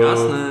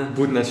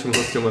 buď našim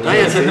hosťom.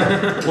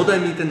 Podaj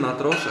mi ten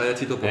matroš a ja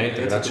ti to poviem.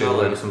 Hej, tak radšej,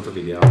 lebo som to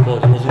videl.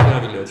 Môžem to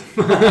vyliať.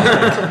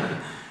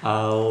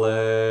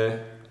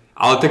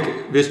 Ale tak,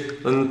 vieš,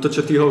 len to,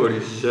 čo ty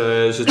hovoríš,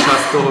 že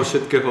časť toho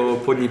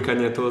všetkého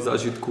podnikania, toho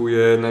zážitku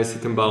je nájsť si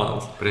ten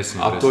balans.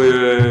 Presne, a to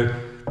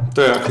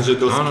je akože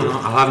dosť... No.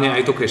 A hlavne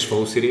aj to cash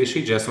flow si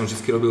riešiť, že ja som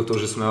vždy robil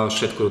to, že som dal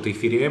všetko do tých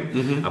firiem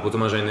a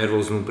potom máš aj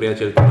nervóznu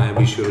priateľku,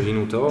 najbližšiu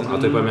rodinu to. A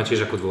to je pre mňa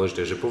tiež ako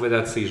dôležité, že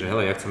povedať si, že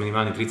hele, ja chcem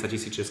minimálne 30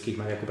 000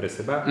 českých mať ako pre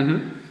seba.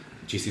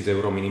 1000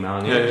 eur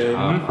minimálne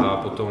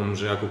a potom,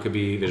 že ako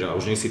keby, vieš, a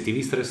už nie si ty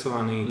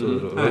vystresovaný,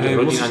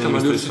 rodina nie je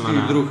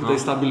vystresovaná. Druh tej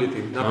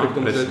stability, napriek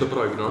tomu, že je to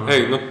projekt.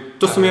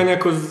 To som ja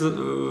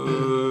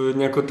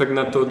nejako tak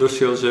na to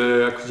došiel,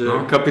 že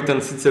akože kapitán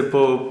síce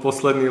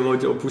posledný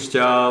loď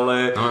opúšťa,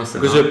 ale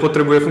akože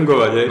potrebuje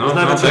fungovať,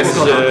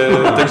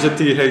 takže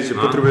ty, že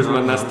potrebuješ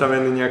mať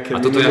nastavené nejaké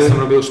minimum. A toto ja som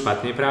robil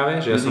špatne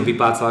práve, že ja som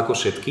vyplácal ako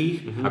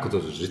všetkých, ako to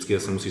vždycky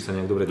zase musíš sa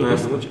nejak dobre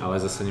dohodnúť,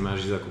 ale zase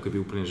nemáš ísť ako keby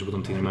úplne, že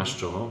potom ty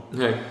nemáš čoho.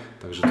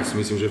 Takže to si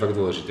myslím, že je fakt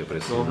dôležité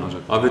presne.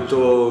 Ale to,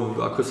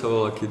 ako sa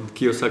volá,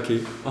 Kiyosaki.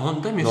 Aha,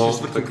 daj mi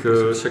ešte tak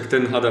však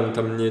ten hádam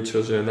tam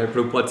niečo, že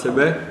najprv plať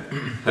sebe.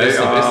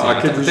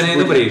 A ten je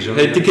dobrý, že?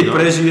 Ty keď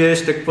prežiješ,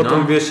 tak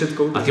potom vieš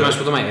všetko. A ty máš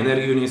potom aj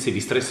energiu, nie si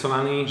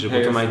vystresovaný, že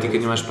potom aj ty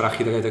keď nemáš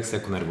prachy, tak aj tak si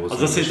ako nervózny.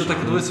 A zase je to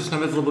také dôležitá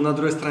vec, lebo na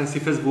druhej strane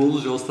si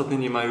Facebook, že ostatní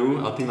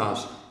nemajú a ty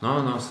máš.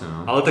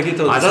 Ale tak je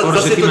to,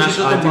 zase to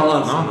tiež o tom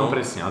balansu. No,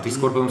 presne, ale ty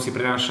skôr potom si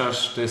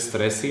prenášaš tie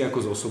stresy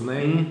ako z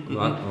osobnej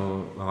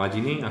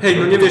hladiny.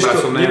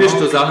 Nevieš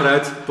to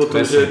zahrať,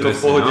 potom, že je to v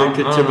pohode,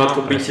 keď teba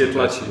to bytie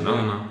tlačí.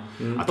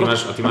 A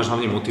ty máš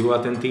hlavne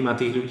motivovať ten tým a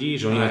tých ľudí,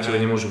 že oni na tebe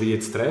nemôžu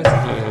vidieť stres.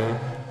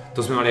 To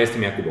sme mali aj s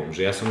tým Jakubom,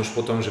 že ja som už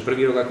potom, že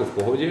prvý rok ako v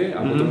pohode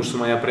a potom už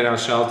som aj ja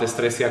prenášal tie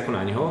stresy ako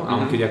na neho a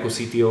on keď ako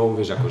CTO,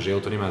 vieš, ako, že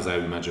ho to nemá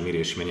zaujímať, že my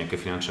riešime nejaké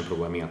finančné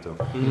problémy a to.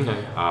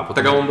 A potom,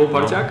 tak a on bol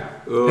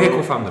parťák?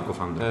 Co-founder.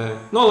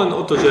 No len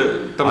o to,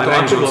 že tam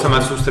ale to sa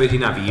má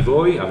sústrediť na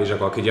vývoj a vieš,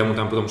 ako keď ja mu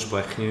tam potom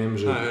šplechnem,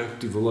 že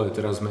ty vole,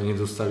 teraz sme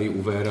nedostali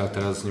úver a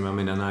teraz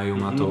nemáme na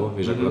nájom a to,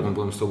 vieš, ako on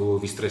potom z toho bol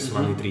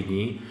vystresovaný 3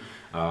 dní.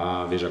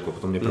 A vieš, ako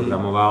potom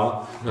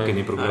neprogramoval,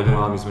 keď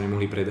neprogramoval, my sme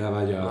nemohli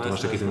predávať a to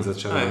máš taký ten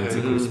začarovaný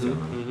cyklus.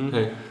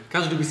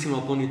 Každý by si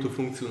mal plniť tú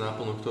funkciu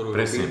náplno, ktorú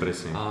robí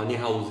a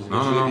nehalúziť.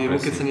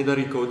 Keď sa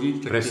nedarí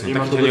kódiť, tak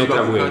nemá to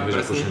neotravuje,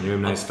 vieš, akože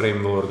neviem, nájsť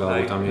framework,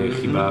 alebo tam je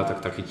chyba,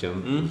 tak taký ťa...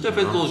 To je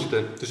veľmi dôležité,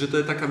 že to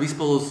je taká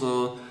vyspelosť,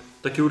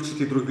 taký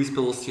určitý druh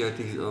vyspelosti aj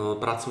tých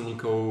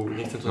pracovníkov,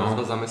 nechcem to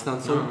nazvať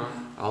zamestnancov,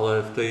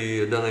 ale v tej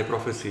danej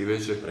profesii,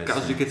 vieš, že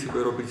každý, keď si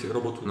bude robiť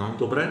robotu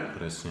dobre,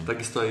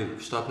 takisto aj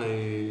v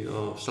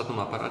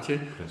štátnom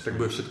aparáte, tak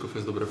bude všetko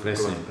fest dobre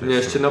fungovať.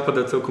 Mne ešte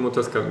napadá celkom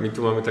otázka, my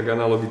tu máme tak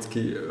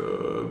analogicky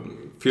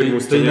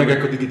firmu to je inak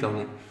ako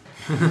digitálne.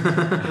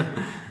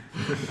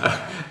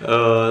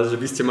 Že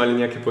by ste mali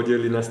nejaké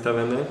podiely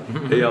nastavené,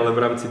 ale v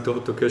rámci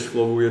tohoto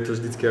cashflowu je to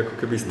vždycky ako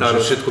keby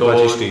starosť. Všetko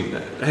platíš ty.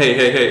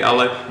 Hej,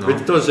 ale veď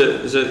to,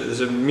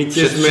 že my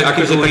tiež sme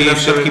akože tak nastavené...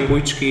 Všetky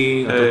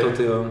pújčky a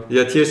toto.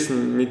 Ja tiež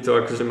my to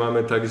akože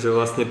máme tak, že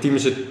vlastne tým,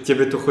 že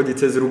tebe to chodí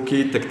cez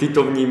ruky, tak ty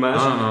to vnímaš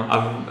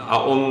a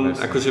on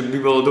akože by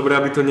bolo dobré,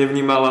 aby to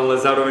nevnímal, ale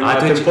zároveň má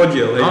ten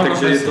podiel,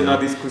 takže je to na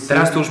diskusiu.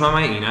 Teraz to už mám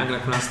aj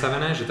inak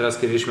nastavené, že teraz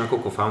keď riešime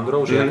ako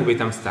co-founderov, že Jakub je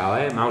tam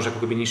stále, má už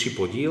ako keby nižší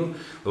podiel,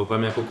 lebo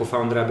poviem ako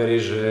co-foundera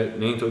berieš, že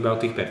nie je to iba o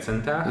tých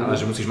percentách, ale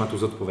že musíš mať tú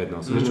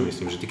zodpovednosť. Vieš čo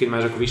myslím, že ty keď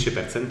máš ako vyššie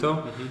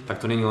percento,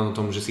 tak to nie je len o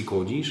tom, že si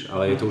kódiš,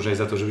 ale je to už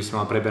aj za to, že by si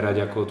mal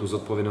preberať ako tú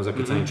zodpovednosť, a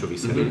keď sa niečo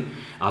vyserí.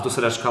 A to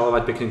sa dá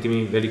škálovať pekne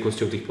tými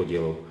veľkosťou tých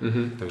podielov.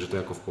 Takže to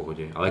je ako v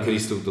pohode. Ale keď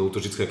si to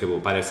vždy keď bolo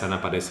 50 na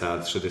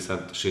 50,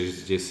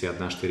 60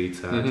 na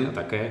 40 a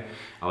také.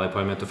 Ale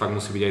poviem, to fakt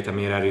musí byť aj tá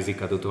miera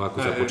rizika do toho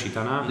ako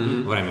započítaná.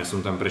 Hovorím, ja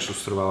som tam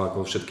prešustroval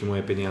ako všetky moje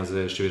peniaze,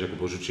 ešte vieš ako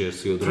požičieš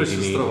si od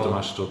rodiny, potom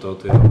máš toto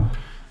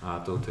a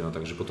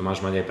takže potom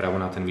máš mať aj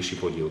právo na ten vyšší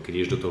podiel, keď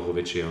ideš do toho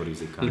väčšieho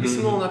rizika. By si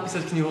mohol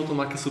napísať knihu o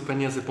tom, aké sú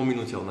peniaze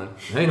pominuteľné.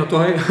 Hej, no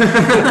to hej.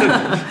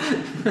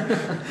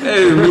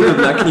 Minút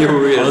na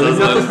knihu je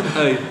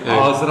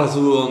ale zrazu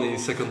oný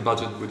second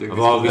budget bude.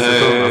 Volal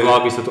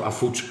by sa to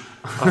Afuč.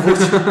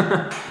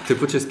 To je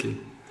po česky.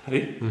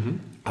 Hej?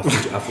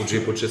 Afuč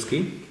je po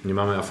česky?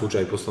 Nemáme Afuč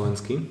aj po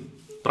slovensky?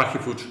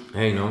 Prachy fuč.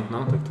 Hej, no,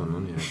 tak to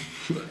nie.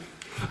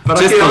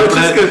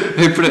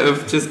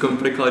 V českom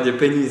preklade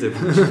peníze.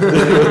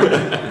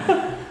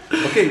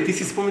 OK, ty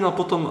si spomínal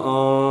potom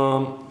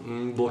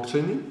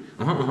blockchainy.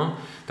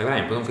 Tak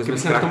vrajím, potom keď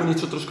sme k tomu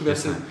niečo trošku viac.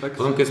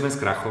 Potom keď sme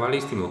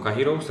skrachovali s tým Loka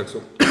Heroes, tak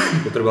som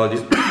potreboval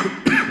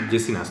kde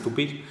si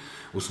nastúpiť.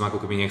 Už som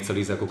ako keby nechcel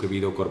ísť ako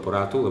keby do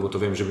korporátu, lebo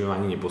to viem, že by ma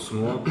ani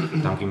neposunulo.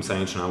 Tam, kým sa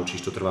niečo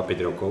naučíš, to trvá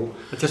 5 rokov.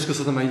 A ťažko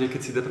sa tam aj ide, keď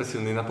si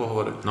depresívny na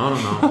pohovore. No,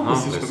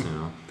 presne,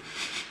 no.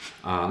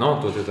 A no,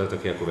 to je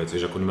také ako vec,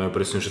 vieš, ako oni majú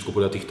presne všetko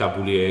podľa tých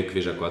tabuliek,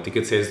 vieš, ako a ty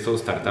keď si z toho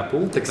startupu,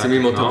 tak si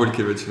mimo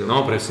tabuľky väčšinou.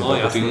 No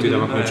presne, ty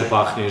tam ako niečo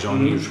páchne, že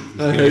oni už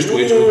ideš tu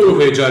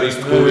druhú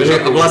HRistku, vieš,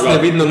 a vlastne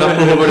vidno na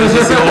pohovore, že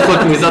si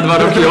ochotný za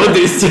 2 roky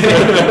odísť.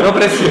 No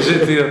presne, že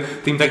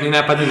tým tak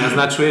nenápadne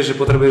naznačuješ, že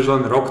potrebuješ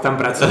len rok tam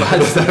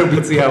pracovať,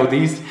 zarobiť si a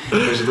odísť,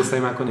 takže to sa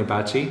im ako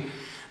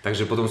nepáči.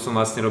 Takže potom som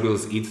vlastne robil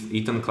s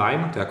Ethan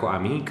Klein, to je ako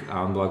amík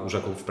a on bol už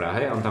ako v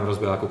Prahe a on tam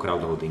rozbehol ako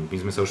crowdholding. My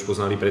sme sa už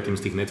poznali predtým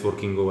z tých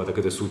networkingov a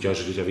takéto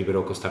súťaže, že ťa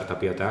vyberú ako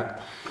startupy a tak.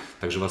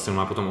 Takže vlastne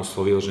ma potom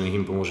oslovil, že nech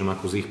im pomôžem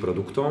ako s ich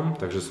produktom,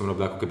 takže som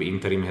robil ako keby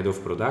interim head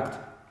of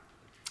product.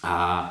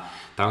 A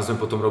tam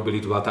sme potom robili,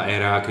 tu bola tá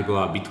éra, keď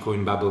bola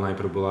Bitcoin bubble,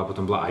 najprv bola,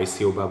 potom bola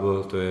ICO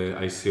bubble, to je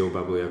ICO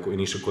bubble ako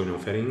Initial Coin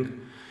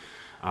Offering.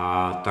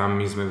 A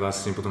tam my sme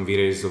vlastne potom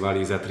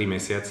vyrejzovali za 3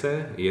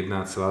 mesiace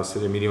 $1,7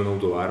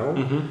 miliónov.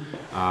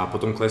 A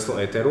potom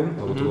kleslo Ethereum,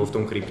 lebo to bolo v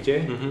tom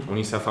krypte.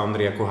 Oni sa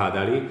foundry ako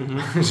hádali,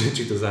 že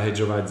či to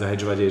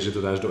zahedžovať je, že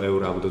to dáš do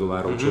eur alebo do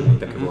dolárov, čo nie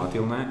je také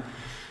volatilné.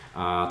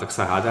 A tak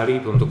sa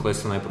hádali, potom to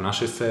kleslo najprv na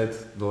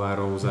 $600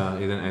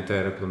 za jeden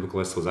Ether, potom to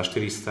kleslo za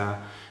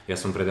 400. Ja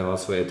som predával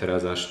svoje Ethera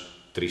za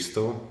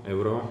 300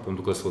 eur, potom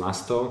to kleslo na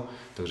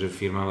 100, takže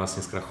firma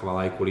vlastne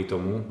skrachovala aj kvôli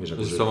tomu. Vieš,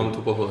 že sa vám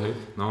to pohlo, hej?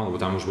 No,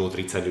 lebo tam už bolo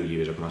 30 ľudí,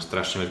 vieš, ako máš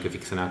strašne veľké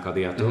fixé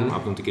náklady a to, a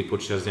potom ty keď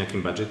počítaš s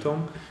nejakým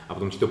budžetom a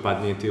potom ti to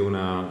padne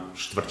na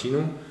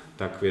štvrtinu,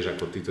 tak vieš,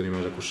 ako ty to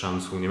nemáš ako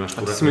šancu, nemáš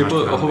tu. A ty si mi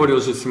hovoril,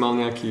 že si mal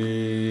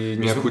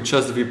nejakú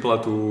časť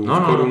výplatu v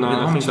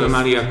korunách. No, my sme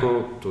mali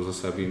ako, to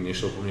zase by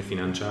nešiel po mne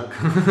finančák,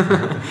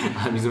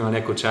 ale my sme mali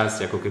ako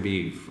časť, ako keby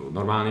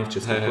normálne v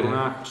českých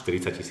korunách,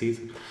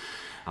 40 000.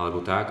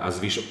 Alebo tak, a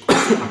zvyšok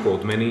ako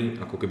odmeny,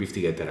 ako keby v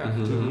tých Etherách.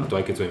 A to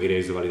aj keď sme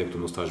vyrejzovali, tak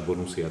tu dostávaš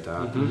bonusy a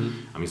tak.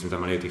 A my sme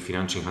tam mali aj tých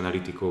finančných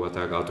analytikov a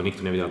tak, ale to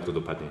nikto nevedel, ako to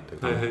dopadne.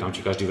 Tak tam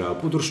ti každý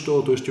vravel, podrž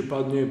to ešte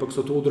padne, pak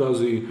sa to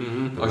odrazí.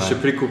 A ešte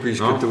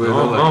prikúpíš, keď to bude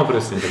dole. No,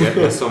 presne. Tak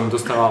ja som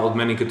dostával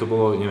odmeny, keď to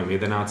bolo, neviem,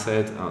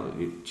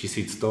 1100,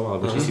 1100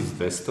 alebo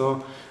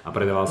 1200 a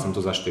predával som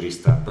to za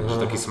 400. Takže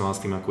taký som mal s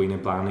tým ako iné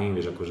plány,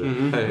 vieš, akože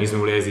my sme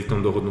boli aj s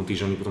tom dohodnutí,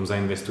 že oni potom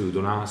zainvestujú do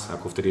nás,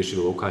 ako vtedy ešte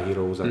do Loka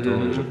Heroes a to,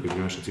 vieš,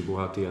 všetci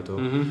bohatí a to,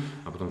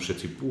 a potom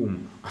všetci pum.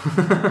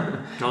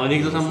 No ale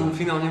niekto tam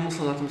finálne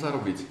musel na tom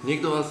zarobiť.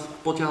 Niekto vás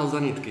potiahol za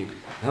nitky.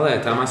 Hele,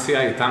 tam asi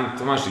aj, tam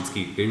to máš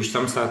vždycky, keď už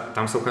tam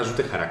sa ukážu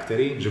tie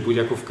charaktery, že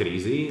buď ako v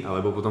krízi,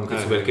 alebo potom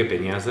keď sú veľké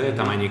peniaze,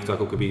 tam aj niekto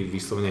ako keby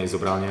vyslovene aj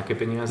zobral nejaké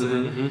peniaze.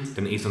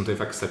 Ten Ethan to je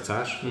fakt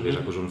srdcáš, vieš,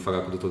 akože on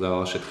fakt ako do toho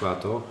dával všetko a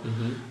to.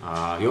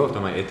 A jo,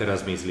 tam aj Ethera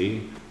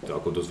zmizli, to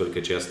ako dosť veľké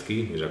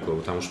čiastky, vieš,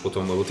 ako tam už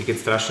potom, lebo ty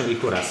keď strašne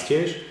rýchlo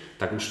rastieš,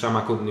 tak už tam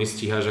ako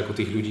nestíhaš ako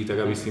tých ľudí,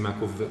 tak aby si im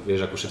ako,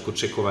 vieš, ako všetko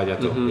čekovať a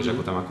to, vieš,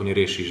 ako tam ako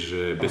neriešiš,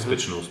 že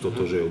bezpečnosť,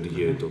 toto, že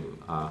odíde to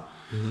a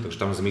takže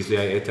tam zmizli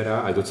aj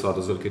Ethera, aj docela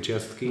dosť veľké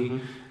čiastky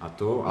a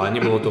to, ale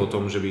nebolo to o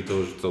tom, že by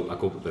to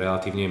ako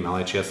relatívne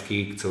malé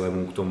čiastky k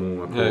celému, k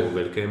tomu ako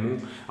veľkému,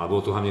 ale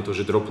bolo to hlavne to,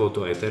 že droplo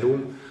to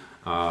Ethereum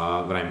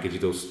a vrajím, keď ti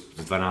to z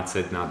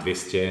 1200 na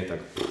 200,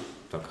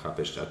 tak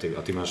chápeš, a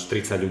ty máš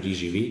 30 ľudí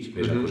živiť,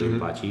 vieš, akože im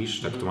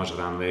platíš, tak to máš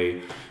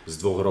runway, z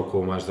 2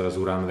 rokov máš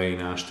zrazu runway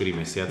na 4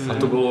 mesiace. A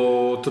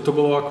toto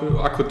bolo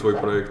ako tvoj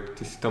projekt?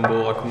 Ty si tam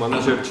bol ako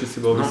manažer, či si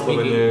bol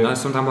vyslovene... No,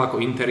 som tam bol ako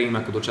interim,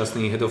 ako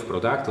dočasný head of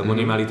product, lebo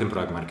nemali ten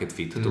product market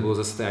fit. To bolo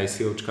zase tá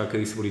ICOčka,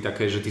 kedy si boli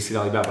také, že ty si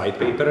dal iba white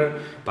paper,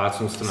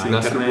 pácnul si to na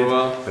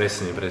internet.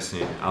 Presne.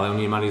 Ale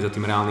oni nemali za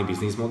tým reálny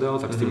business model,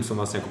 tak s tým som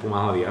vlastne ako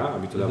pomáhal ja,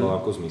 aby to dávalo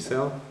ako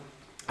zmysel.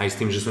 Aj s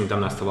tým, že som im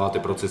tam nastavoval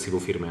tie procesy vo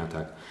firme a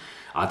tak.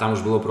 Ale tam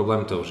už bolo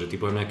problém to, že ty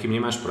poviem, akým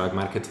nemáš product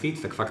market fit,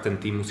 tak fakt ten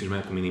tým musíš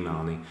mať ako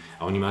minimálny.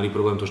 A oni mali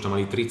problém to, že tam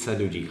mali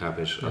 30 ľudí,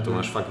 chápeš? A to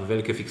máš fakt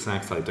veľké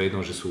fixné náklady. To je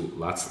jedno, že sú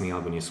lacní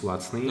alebo nie sú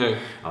lacní,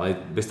 ale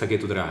bez tak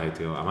je to drahé.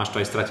 A máš to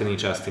aj stratený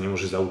čas, ty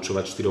nemôžeš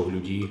zaučovať 4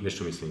 ľudí, vieš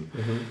čo myslím.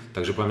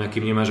 Takže poviem,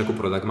 akým nemáš ako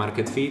product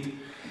market fit,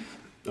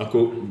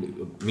 ako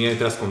my aj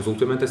teraz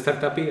konzultujeme tie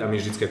startupy a my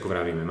vždycky ako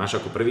vravíme, máš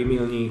ako prvý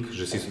milník,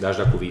 že si dáš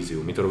takú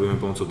víziu. My to robíme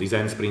pomocou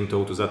design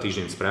sprintov, to za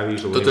týždeň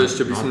spravíš. Toto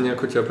ešte by som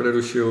nejako ťa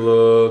prerušil,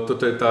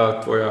 toto je tá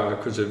tvoja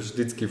akože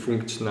vždycky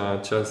funkčná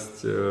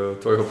časť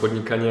tvojho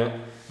podnikania,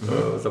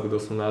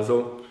 zabudol som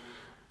názov.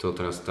 To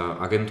teraz tá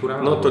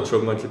agentúra? No to, čo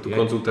máte tú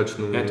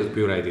konzultačnú... Je to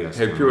Pure Ideas.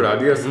 Hej, Pure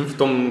Ideas, v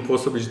tom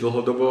pôsobíš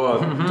dlhodobo a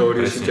to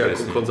riešite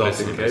ako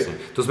konzulting, hej?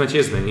 To sme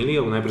tiež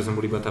zmenili, lebo najprv sme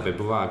boli iba tá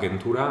webová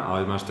agentúra,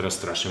 ale máš teraz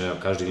strašne veľa,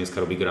 každý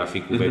dneska robí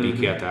grafiku,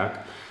 webíky a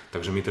tak.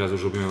 Takže my teraz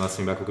už robíme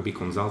vlastne ako keby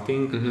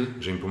consulting,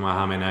 že im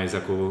pomáhame nájsť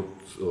ako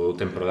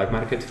ten product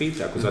market fit,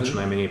 ako za čo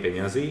najmenej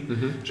peňazí,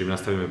 že im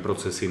nastavíme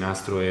procesy,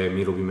 nástroje,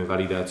 my robíme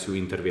validáciu,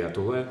 interview a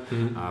tohle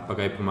a pak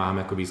aj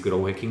pomáhame akoby s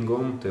growth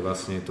hackingom, to je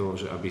vlastne to,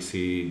 že aby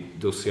si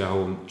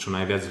dosiahol čo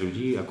najviac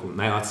ľudí, ako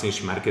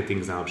najlacnejší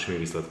marketing s najlepšími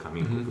výsledkami,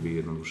 akoby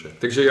jednoduše.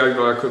 Takže ja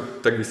iba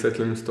ako tak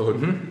vysvetlím z toho,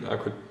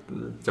 ako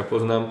ťa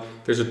poznám,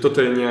 takže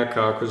toto je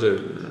nejaká akože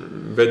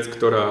vec,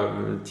 ktorá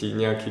ti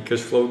nejaký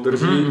cash flow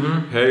drží,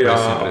 hej,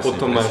 presne,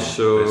 potom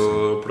máš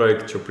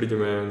projekt, čo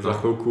prídeme za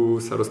chvíľku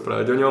sa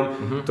rozprávať o ňom,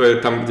 to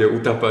je tam, kde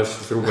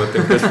utápaš zhruba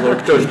ten cash flow,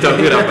 ktorý tam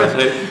vyrábaš,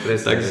 hej,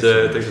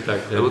 takže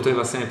tak. Lebo to je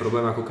vlastne aj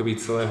problém ako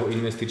keby celého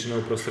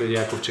investičného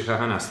prostredia ako v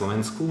Čechách a na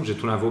Slovensku, že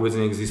tu nám vôbec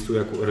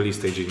neexistujú ako early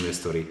stage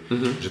investori,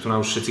 že tu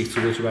nám už všetci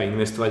chcú do teba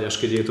investovať, až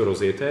keď je to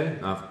rozjeté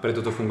a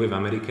preto to funguje v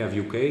Amerike a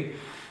v UK,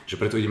 že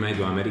preto ideme aj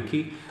do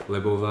Ameriky,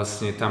 lebo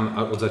vlastne tam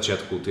od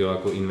začiatku tí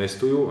ako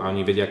investujú a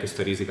oni vedia, aké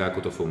sú to rizika,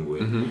 ako to funguje.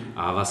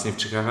 A vlastne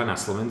v Čechách a na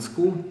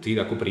Slovensku, ty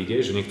ako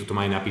príde, že niekto to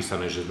má aj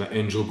napísané, že sme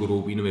Angel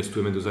Group,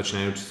 investujeme do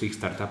začínajúcich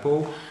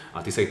startupov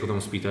a ty sa ich potom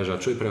spýtaš, a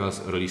čo je pre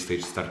vás early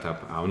stage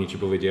startup? A oni ti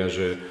povedia,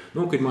 že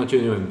no keď máte,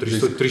 neviem,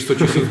 300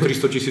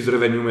 tisíc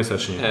revenue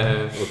mesačne.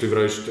 A ty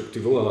vravíš, ty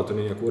volala, to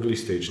nie je nejakú early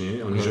stage,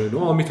 nie? A oni že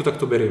no a my to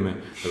takto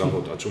berieme. Tak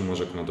a čo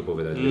môže ako na to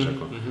povedať, vieš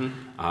ako.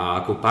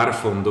 A ako pár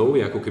fondov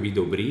je ako keby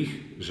dobrých,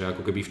 že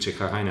ako keby v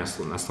Čechách aj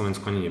na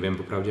Slovensku ani neviem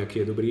popravde,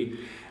 aký je dobrý,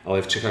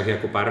 ale v Čechách je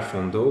ako pár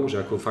fondov, že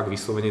ako fakt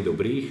vyslovene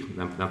dobrých,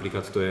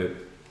 napríklad to je,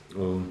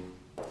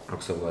 ako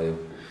sa volajú,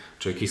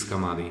 čo je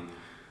Kiska mladý.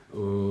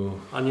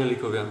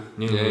 Anielikovia.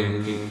 Nie,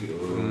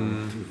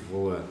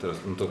 vole, teraz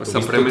to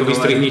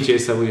vystrihnite,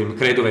 sa budem,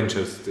 Credo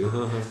Ventures,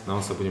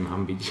 no sa budem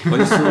hanbiť.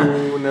 Oni sú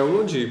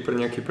Neology pre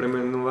nejaký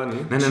premenovaný?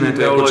 Ne,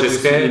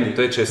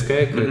 to je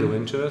české, Credo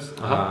Ventures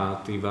a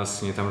ty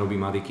vlastne tam robí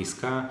mladý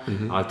Kiska,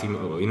 ale tým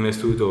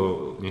investujú do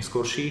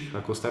neskorších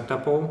ako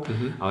startupov,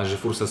 ale že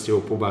furt sa s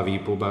tebou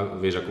pobaví,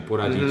 vieš, ako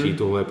poradí ti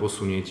tohle,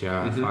 posunie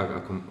ťa,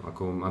 fakt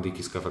ako mladý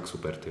Kiska, fakt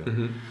super.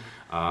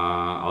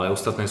 Ale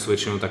ostatné sú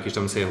väčšinou také, že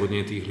tam sa je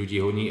hodne tých ľudí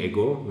hodní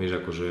ego,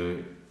 vieš, akože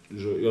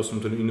že ja som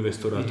ten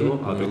investor a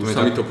to, ale preto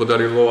mi to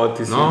podarilo a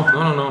ty si... No,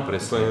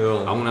 presne.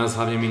 A u nás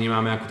hlavne my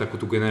nemáme ako takú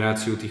tú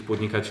generáciu tých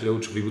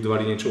podnikateľov, čo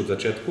vybudovali niečo od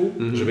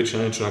začiatku, že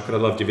väčšina niečo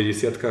nakradla v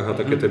 90-kách a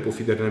také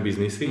pofiderné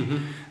biznisy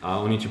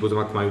a oni ti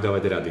potom ako majú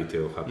dávať rady,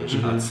 chápeš?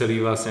 A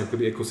celý vlastne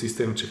akoby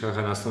ekosystém v Čechách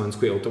a na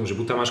Slovensku je o tom, že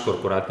buď tam máš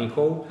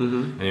korporátnikov,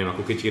 ja neviem,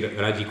 ako keď ti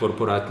radí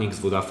korporátnik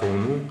z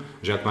Vodafónu,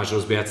 že ak máš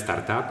rozbiehať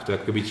startup, to je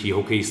ako keby ti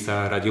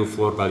hokejista radil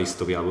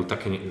florbalistovi, alebo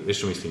také,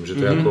 vieš čo myslím, že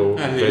to je ako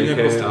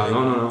veľké,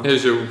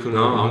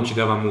 no a on ti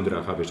dáva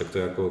múdra, chápeš, tak to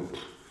je ako...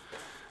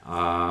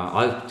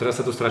 Ale teraz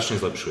sa to strašne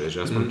zlepšuje,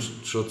 že aspoň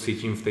čo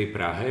cítim v tej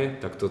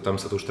Prahe, tak tam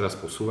sa to už teraz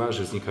posúva,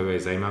 že vznikajú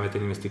aj zaujímavé tie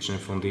investičné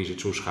fondy, že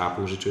čo už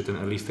chápu, že čo je ten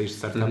early stage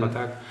startup a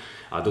tak.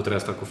 A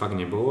doteraz to ako fakt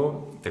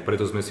nebolo, tak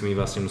preto sme si my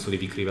vlastne museli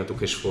vykrývať tú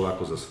cash flow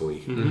ako zo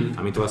svojich. A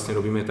my to vlastne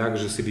robíme tak,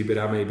 že si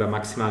vyberáme iba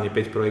maximálne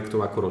 5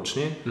 projektov ako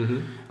ročne,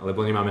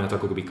 lebo nemáme na to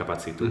ako keby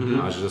kapacitu.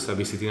 A že zase,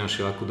 aby si ty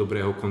našiel ako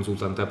dobrého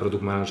konzultanta,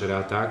 produkt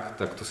manažera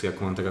tak to si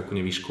ako len tak ako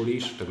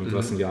nevyškolíš, tak my to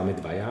vlastne děláme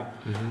dvaja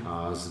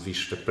a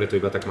tak preto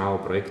iba tak málo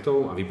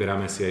projektov a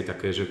vyberáme si aj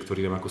také, že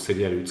ktorí nám ako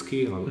sedia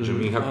ľudsky, že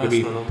my ich ako keby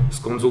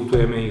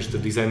skonzultujeme ich, že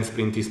design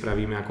sprinty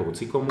spravíme ako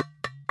hocikomu.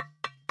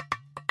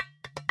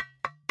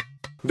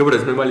 Dobre,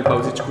 sme mali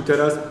pauzičku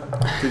teraz,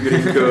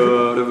 Tigrík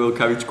robil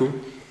kavičku.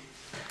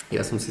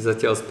 Ja som si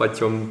zatiaľ s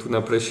Paťom tu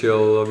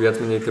naprešiel viac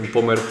menej ten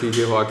pomer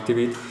tých jeho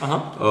aktivít.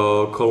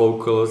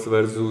 Co-locals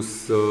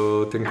versus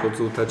ten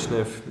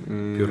konzultačné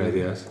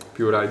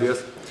Pure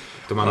Ideas.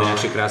 To máme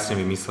nejak krásne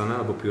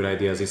vymyslené, lebo Pure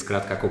Ideas je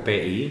skrátka ako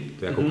PI,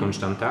 to je ako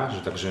konštanta,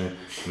 že takže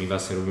my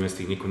vlastne robíme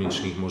z tých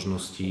nekonečných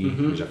možností,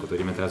 že ako to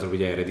ideme teraz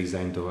robiť aj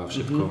redesign toho a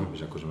všetko,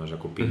 že akože máš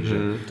ako PI, že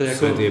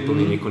svet je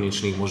plný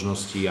nekonečných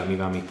možností a my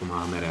vám ich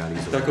pomáhame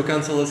realizovať. To ako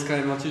kancelárska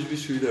má tiež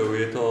vyššiu ideu,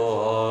 je to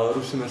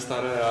rušíme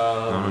staré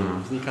a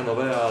vzniká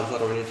nové a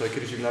zároveň je to aj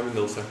kryžík na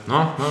Windowse.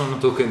 No,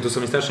 to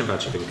sa mi strašne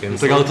páči, ten cancel.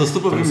 Tak ale to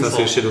vstupom vymyslel. Tomu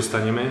sa si ešte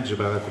dostaneme, že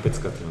práve ako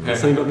pecka. Ja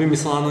som iba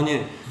vymyslel, áno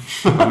nie.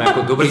 Máme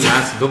ako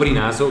dobrý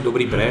názov,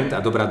 dobrý brand a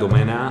dobrá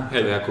doména, to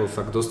je ako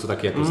fakt dosť to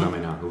taký ako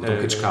znamená.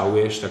 Keď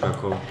škáluješ, tak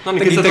ako... No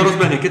keď sa to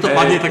rozbehne, keď to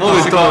padne, tak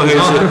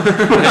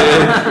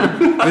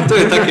to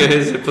je také,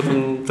 že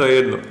potom to je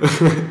jedno.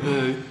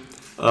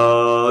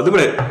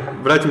 Dobre,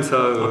 vrátim sa,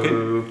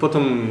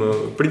 potom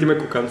prídeme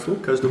ku kancu,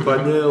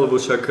 každopádne, lebo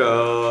však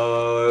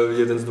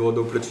jeden z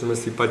dôvodov, prečo sme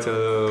si Paťa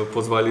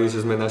pozvali,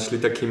 že sme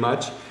našli taký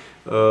match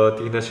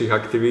tých našich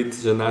aktivít,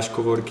 že náš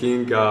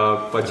coworking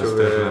a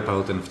Paťové... Teraz to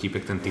napadol ten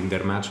vtipek, ten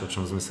Tinder match, o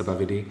čom sme sa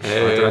bavili,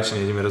 ale to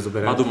radšej nejdeme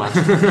rozoberať. Madu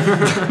match.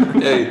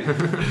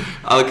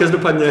 Ale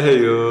každopádne,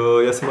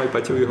 ja som aj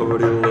Paťovi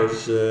hovoril,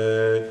 že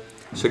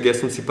Však ja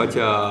som si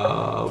Paťa,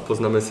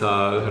 poznáme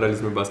sa, hrali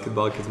sme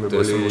basketbal, keď sme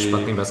boli... Ja som bol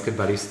špatný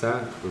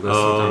basketbalista,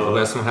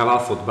 ja som hrával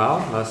fotbal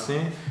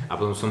vlastne a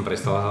potom som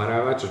prestal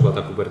hrávať, čo bola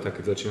tá puberta,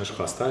 keď začínaš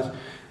chlastať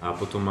a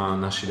potom ma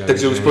naši dali...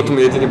 Takže už potom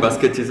jediný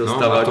basket ti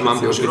zostáva, keď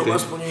si opitý.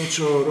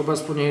 Rob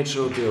aspoň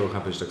niečo, tyjo,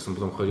 chápeš, tak som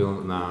potom chodil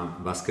na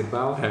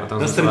basketbal a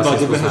tam som sa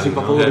vlastne spoznal.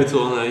 Na polovicu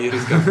na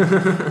ihriska.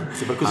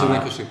 Si parkoval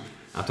na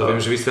koši. A to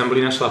viem, že vy ste tam boli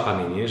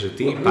našlapaní, nie? Že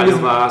ty,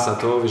 Paľo vás a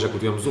to, vieš, ako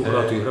ty tam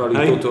zúhra, ty hrali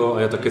toto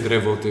a ja také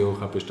drevo, ty ho,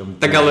 chápeš tam.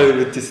 Tak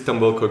ale ty si tam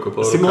bol koľko,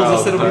 pol roka? Si mohol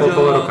zase robiť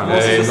pol roka.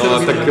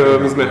 No tak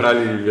my sme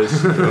hrali,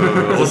 vieš,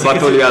 o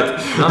Svatoliat.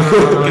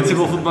 Keď si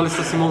bol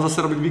futbalista, si mohol zase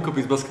robiť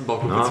výkopy z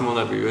basketbalku, keď si mohol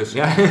nabiť, vieš.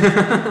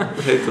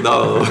 Hej, to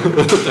dávalo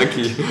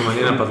taký... To ma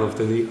nenapadlo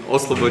vtedy.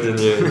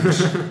 Oslobodenie.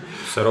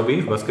 Sa robí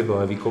v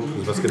basketbale výkop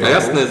z basketbalu? A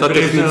jasné, za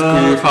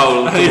technický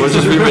faul to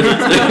môžeš vymeniť.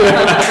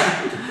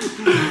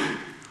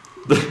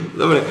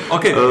 Dobre,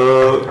 okay.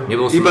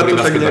 Nebol som dobrý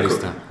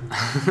basketbalista.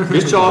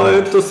 Vieš čo,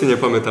 ale to si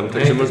nepamätám,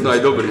 takže možno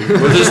aj dobrý.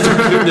 Môžeš to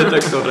kľudne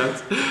takto hrať.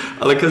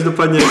 Ale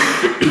každopádne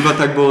iba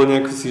tak bolo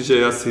nejako si, že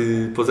ja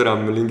si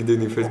pozerám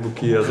LinkedIny,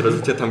 Facebooky a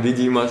zrazu ťa tam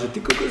vidím a že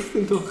ty kokos s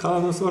týmto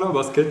chalanom som hral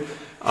basket.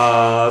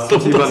 A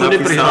som ti iba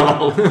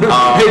napísal.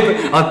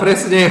 Ale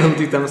presne,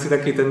 ty tam si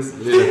taký ten...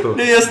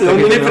 Nie, jasne,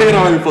 oni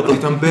neprehrávajú potom.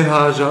 Ty tam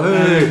beháš a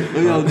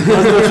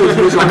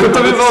ako to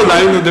by bolo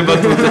na inú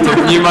debatu, toto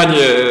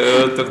vnímanie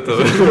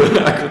tohto,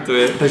 ako to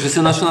je. Takže si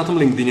ho našiel na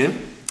tom LinkedIne?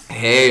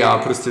 Hej, a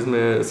proste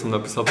som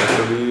napísal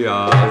Paťovi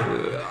a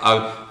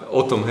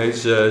o tom,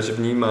 hej, že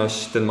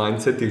vnímaš ten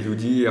mindset tých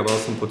ľudí a mal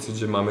som pocit,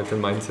 že máme ten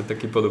mindset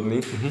taký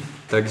podobný.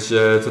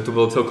 Takže toto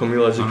bolo celkom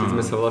milé, že keď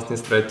sme sa vlastne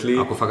stretli.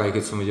 Ako fakt aj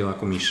keď som videl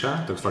ako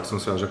Miša, tak fakt som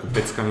sa že ako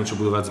pecka niečo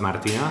budovať z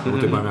Martina, lebo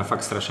to je mňa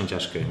fakt strašne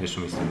ťažké, vieš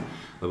čo myslím.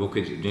 Lebo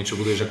keď niečo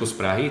buduješ ako z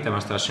Prahy, tam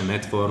máš strašne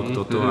network,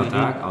 toto a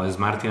tak, ale z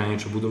Martina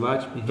niečo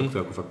budovať, tak to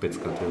je ako fakt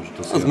pecka.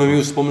 A sme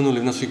mi už spomenuli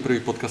v našich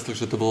prvých podcastoch,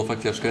 že to bolo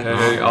fakt ťažké.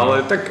 Hej,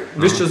 ale tak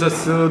vieš čo,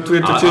 zase tu je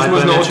to tiež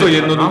možno o to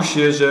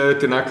jednoduchšie, že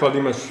tie náklady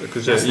máš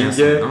akože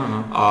inde.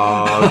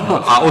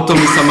 A o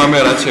tom my sa máme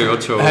radšej o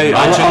čo. Hej,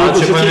 ale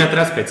čo poviem ja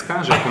teraz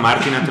pecka, že ako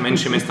Martina, tie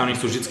menšie mestá, oni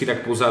sú vždycky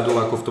tak pozadu,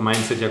 ako v tom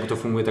mindsete, ako to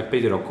funguje tak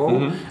 5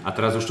 rokov. A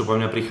teraz už to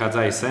poviem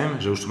prichádza aj sem,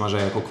 že už tu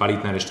máš aj ako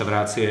kvalitné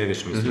reštaurácie,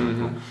 vieš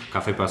myslím, ako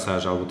Café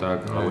Pasáž alebo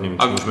tak, alebo neviem,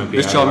 či môžeme prijať.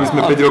 Vieš čo, ale my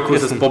sme 5 rokov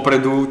zase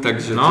popredu,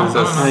 takže to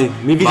zase...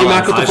 My vidíme,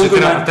 ako to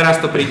funguje.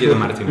 Teraz to príde do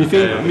Martina.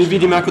 My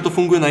vidíme, ako to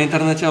funguje na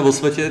internete a vo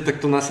svete, tak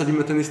to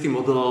nasadíme ten istý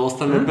model, ale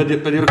ostaneme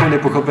 5 rokov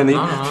nepochopení.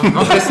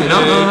 No presne.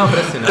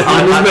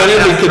 Ale my sme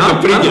radi, keď to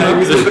príde.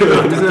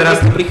 Teraz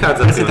to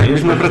prichádza. My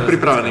sme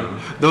predpripravení.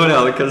 Dobre,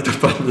 ale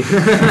každopádne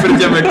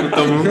prídeme ku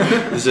tomu,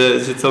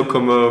 že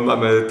celkom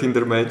máme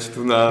Tinder match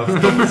tu v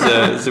tom,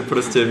 že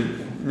proste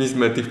my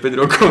sme tých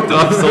 5 rokov to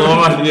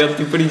absolvovali a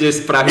ty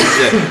prídeš z Prahy,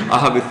 že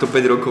aha, to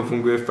 5 rokov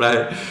funguje v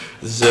Prahe,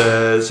 že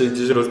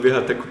ideš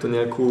rozbiehať takúto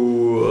nejakú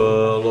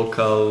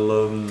lokál...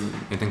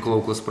 Je ten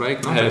Close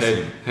projekt? No,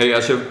 hej,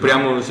 a že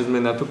priamo, že sme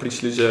na to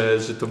prišli,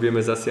 že to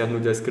vieme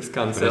zasiahnuť aj skrz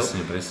kancel.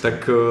 Presne.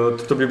 Tak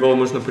toto by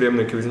bolo možno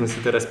príjemné, keby sme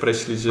si teraz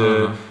prešli,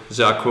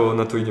 že ako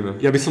na to ideme.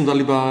 Ja by som dal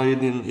iba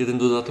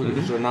jeden dodatok,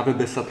 že na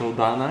webe sa to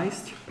dá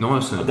nájsť. No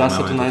jasne. Dá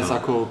sa to nájsť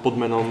ako pod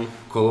menom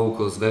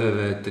Close,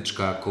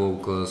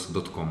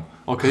 www.close.com.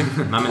 Okay.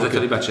 Máme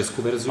zatiaľ iba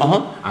českú verziu,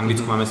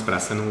 anglickú máme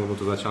sprasenú, lebo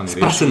to zatiaľ nevieme.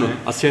 Sprasenú?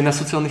 A ste aj na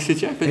sociálnych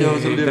sieťach?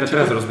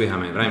 Teraz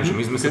rozbiehame. Vrajím, že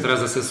my sme sa teraz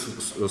zase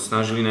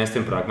snažili nájsť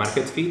ten product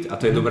market fit a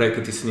to je dobré,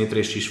 keď ty si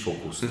netrieštíš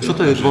fokus. Čo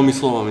to je dvomi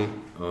slovami?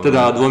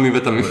 Teda dvomi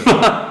vetami.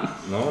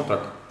 No,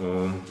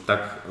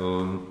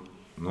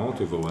 No,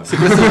 ty vole.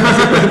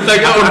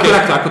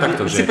 Ako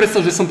takto, si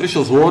predstav, že som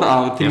prišiel z hôr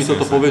a ty mi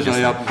toto povieš a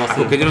ja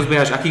vlastne... Keď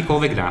rozbiehaš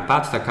akýkoľvek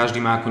nápad, tak každý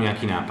má ako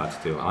nejaký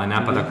nápad, ale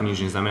nápad ako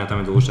nič neznamená,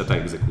 tam je dôležitá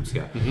tá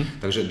exekúcia.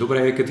 Takže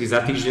dobré je, keď ty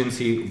za týždeň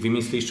si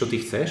vymyslíš, čo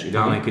ty chceš,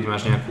 ideálne keď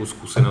máš nejakú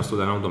skúsenosť s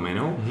danou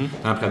doménou,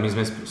 napríklad my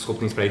sme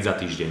schopní spraviť za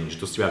týždeň, že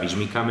to s teba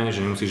vyžmýkame,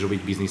 že nemusíš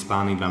robiť biznis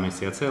plány 2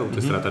 mesiace, lebo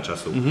to je strata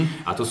času.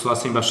 A to sú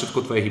vlastne iba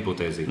všetko tvoje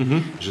hypotézy,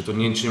 že to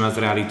nič nemá s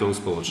realitou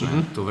spoločné.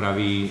 To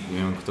vraví,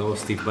 neviem kto,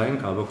 Steve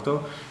Blank alebo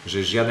kto,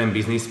 že žiaden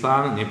biznis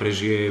plán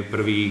neprežije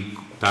prvý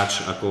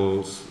touch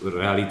ako s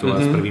realitou a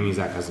s prvými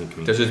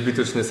zákazníkmi. Takže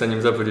zbytočne sa ním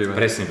zapodievať.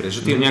 Presne,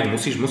 že ty nejak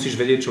musíš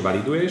vedieť, čo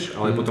validuješ,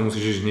 ale potom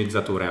musíš ísť hneď za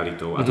tou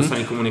realitou. A to sa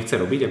nikomu nechce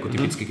robiť, ako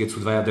typicky, keď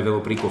sú dvaja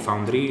developeri,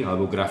 co-foundry,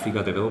 alebo grafik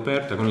a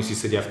developer, tak oni si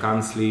sedia v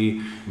kancli,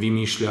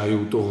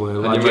 vymýšľajú toho,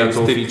 ladia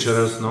toho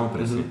features, no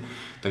presne.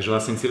 Takže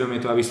vlastne cieľom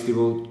je to, aby si ty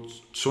bol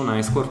čo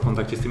najskôr v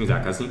kontakte s tými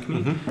zákazníkmi.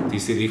 Ty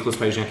si rýchlo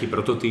spravíš nejaký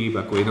prototyp,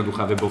 ako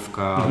jednoduchá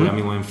webovka, alebo ja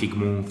milujem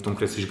Figmu, v tom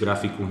kreslíš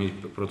grafiku,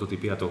 hneď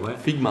prototypy a tohle.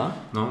 Figma?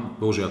 No,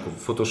 bože, ako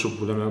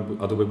Photoshop, podľa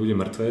mňa Adobe bude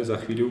mŕtve za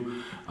chvíľu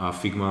a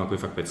Figma ako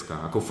je fakt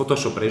pecka. Ako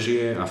Photoshop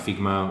prežije a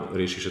Figma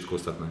rieši všetko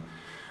ostatné.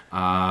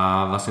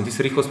 A vlastne ty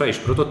si rýchlo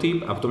spravíš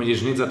prototyp a potom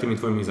ideš hneď za tými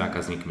tvojimi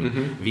zákazníkmi.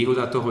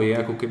 Výhoda toho je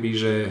ako keby,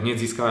 že hneď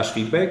získavaš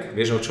feedback,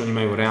 vieš, o čo oni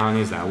majú reálne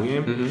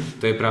záujem.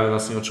 To je práve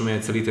vlastne o čom je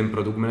celý ten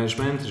product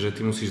management, že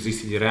ty musíš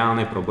zistiť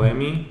reálne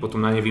problémy,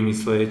 potom na ne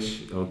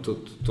vymyslieť,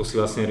 to si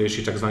vlastne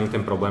rieši tzv.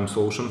 Ten problem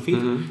solution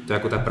fit. To je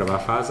ako tá prvá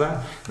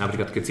fáza.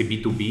 Napríklad keď si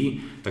B2B,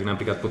 tak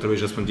napríklad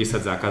potrebuješ aspoň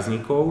 10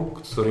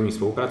 zákazníkov, s ktorými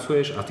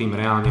spolupracuješ a tým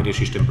reálne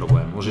riešiš ten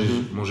problém.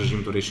 Môžeš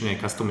im to riešenie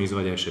aj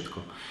customizovať aj všetko.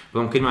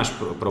 Potom keď máš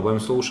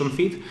problém solution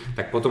fit,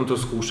 tak potom to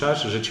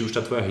skúšaš, že či už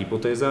tá tvoja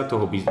hypotéza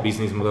toho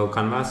business model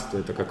canvas,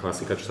 to je taká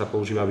klasika, čo sa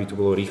používa, aby to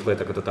bolo rýchle,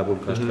 taká tá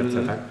tabuľka štvrca,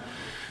 tak.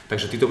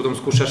 Takže ty to potom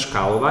skúšaš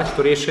škálovať,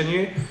 to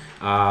riešenie,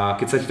 a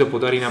keď sa ti to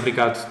podarí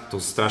napríklad,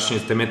 to strašne,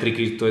 tie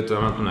metriky, to je to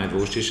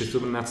najdôležitejšie, čo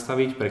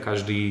nastaviť pre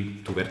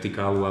každý tú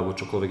vertikálu alebo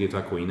čokoľvek je to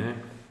ako iné.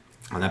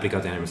 A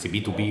napríklad, ja neviem, si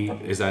B2B,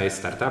 SAS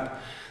startup,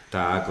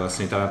 tak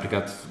vlastne tam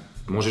napríklad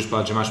môžeš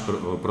povedať, že máš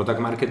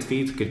product market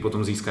fit, keď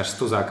potom získaš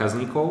 100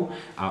 zákazníkov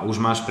a už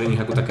máš pre nich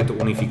ako takéto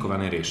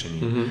unifikované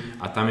riešenie.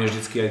 A tam je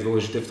vždycky aj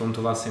dôležité v tomto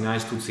vlastne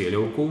nájsť tú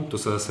cieľovku,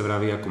 to sa zase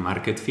vraví ako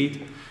market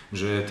fit,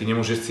 že ty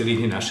nemôžeš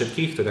cieliť na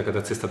všetkých, to je taká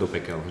tá cesta do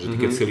pekel, že ty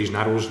keď cielíš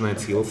na rôzne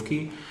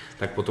cieľovky,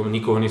 tak potom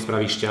nikoho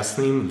nespravíš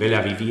šťastným,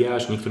 veľa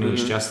vyvíjaš, nikto nie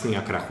je šťastný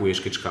a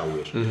krachuješ, keď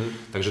škáluješ.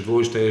 Takže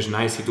dôležité je, že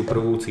nájsť si tú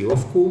prvú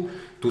cieľovku,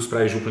 tu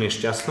spravíš úplne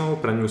šťastnou,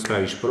 pre ňu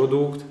spravíš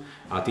produkt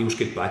a tí už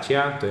keď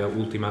platia, to je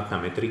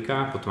ultimátna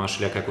metrika, potom máš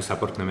všelijaké ako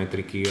supportné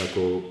metriky,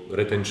 ako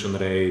retention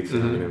rate,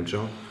 neviem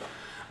čo.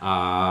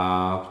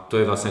 A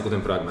to je vlastne ako ten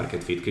product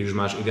market fit. Keď už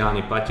máš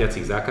ideálne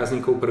platiacich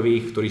zákazníkov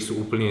prvých, ktorí sú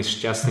úplne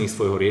šťastní z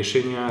tvojho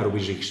riešenia,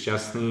 robíš ich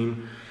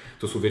šťastným,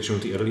 to sú väčšinou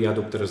tí early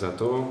adopters za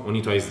to,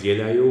 oni to aj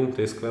zdieľajú,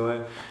 to je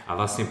skvelé. A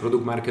vlastne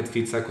product market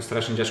fit sa ako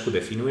strašne ťažko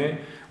definuje,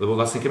 lebo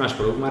vlastne keď máš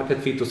product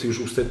market fit, to si už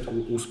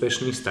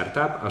úspešný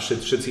startup a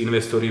všetci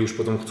investori už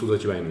potom chcú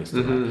do teba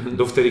investovať.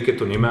 Dovtedy, keď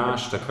to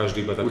nemáš, tak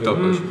každý iba také,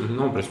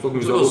 no prespok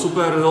mi zavolajte.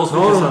 Super,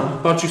 rozvíte sa.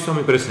 Páči sa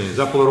mi presne,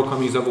 za pol roka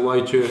mi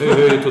zavolajte,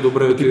 hej, je to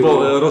dobré.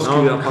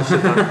 Rozkývia,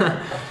 páči tak.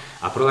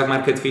 A product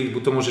market fit,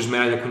 buď to môžeš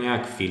merať ako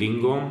nejak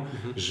feelingom,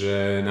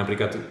 že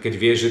napríklad keď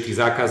vieš, že tí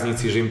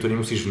zákazníci, že im to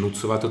nemusíš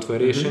vnúcovať to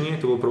tvoje riešenie,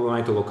 to bol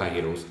problém aj to Local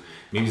Heroes.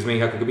 My by sme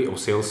ich ako keby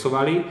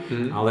osalesovali,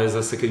 ale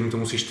zase keď im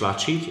to musíš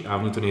tlačiť a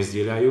oni to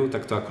nezdieľajú,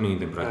 tak to ako nie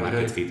je ten product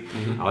market fit.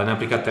 Ale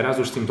napríklad teraz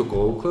už s týmto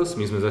Colocus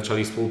my sme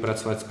začali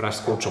spolupracovať s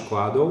pražskou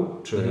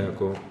čokoládou, čo je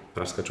ako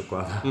pražská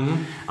čokoláda,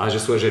 ale že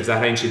sú aj v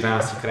zahraničí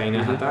 12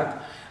 krajinách a tak.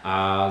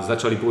 A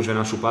začali používať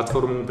našu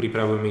platformu,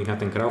 pripravujeme ich na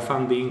ten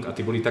crowdfunding a tí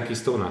boli takí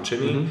z toho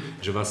nadšení,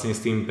 že vlastne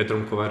s tým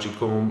Petrom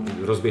Kováčikom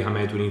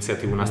rozbiehame aj tú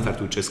iniciatívu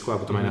Nastartuj Česko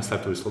a potom aj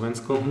Nastartuj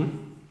Slovensko.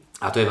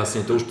 A to je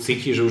vlastne, to už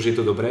cíti, že už je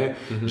to dobré,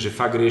 že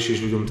fakt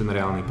riešiš ľuďom ten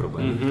reálny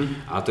problém.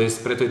 A to je,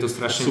 preto je to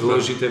strašne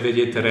dôležité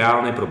vedieť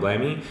reálne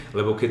problémy,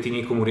 lebo keď ty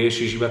niekomu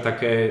riešiš iba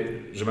také,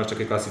 že máš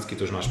také klasické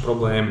to, že máš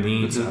problém,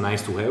 needs a nice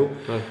to have,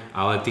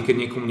 ale ty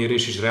keď niekomu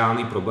neriešiš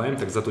reálny problém,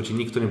 tak za to ti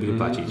nikto nebude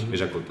platiť.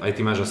 Vieš, ako, aj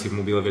ty máš asi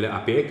v mobile veľa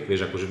apiek,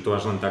 vieš, ako, že to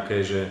máš len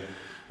také, že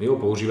jo,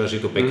 používaš,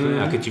 je to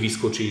pekné a keď ti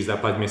vyskočí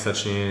zaplať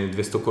mesačne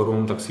 200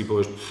 korún, tak si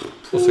povieš,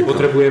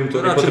 potrebujem to,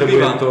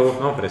 nepotrebujem to,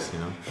 no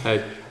presne. No. Hej,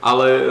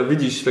 ale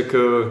vidíš, tak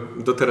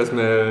doteraz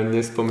sme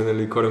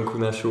nespomenuli korunku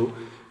našu.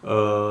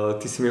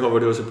 Ty si mi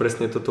hovoril, že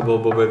presne toto bol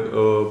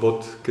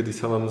bod, kedy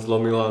sa vám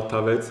zlomila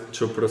tá vec,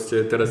 čo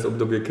proste teraz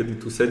obdobie,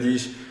 kedy tu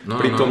sedíš,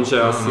 pri tom, že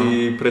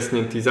asi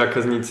presne tí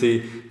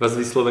zákazníci vás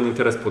vyslovene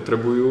teraz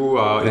potrebujú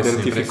a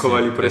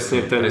identifikovali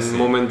presne ten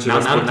moment, že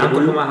vás potrebujú. Nám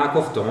to pomáha ako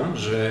v tom,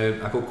 že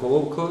ako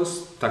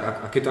Colocus,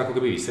 tak keď to ako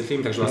keby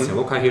vysvetlím, takže vlastne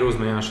Local Heroes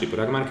sme našli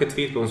product market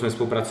fit, potom sme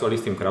spolupracovali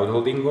s tým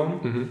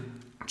crowdholdingom,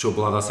 čo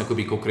bola vlastne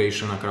akoby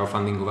co-creation a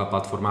crowdfundingová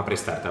platforma pre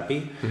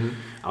startupy,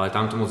 ale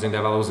tam to moc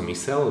nedávalo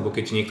zmysel, lebo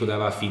keď ti niekto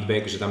dáva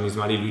feedback, že tam my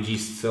sme mali ľudí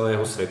z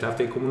celého sveta v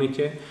tej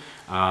komunite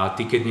a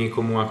ty keď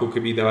niekomu ako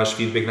keby dávaš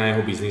feedback na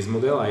jeho business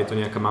model a je to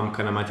nejaká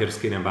mamka na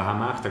materskej na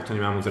Bahamách, tak to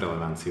nemá moc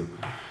relevanciu.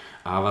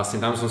 A vlastne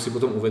tam som si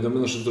potom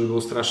uvedomil, že to by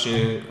bolo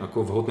strašne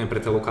ako vhodné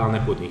pre tie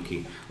lokálne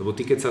podniky. Lebo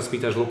ty keď sa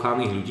spýtaš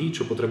lokálnych ľudí,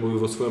 čo potrebujú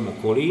vo svojom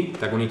okolí,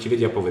 tak oni ti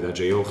vedia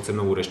povedať, že jo, chcem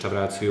novú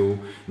reštauráciu,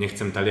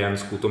 nechcem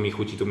taliansku, to mi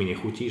chutí, to mi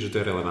nechutí, že to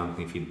je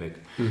relevantný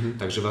feedback.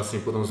 Takže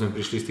vlastne potom sme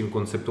prišli s tým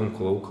konceptom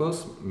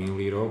Colocus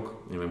minulý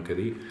rok, neviem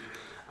kedy.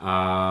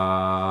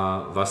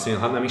 A vlastne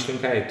hlavná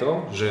myšlienka je to,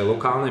 že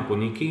lokálne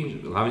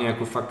podniky, hlavne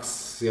ako fakt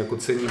ako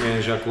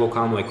ceníme, že ako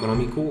lokálnu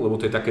ekonomiku, lebo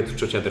to je také,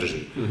 čo ťa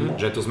drží.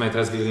 Že to sme aj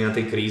teraz videli na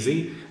tej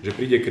krízi, že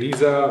príde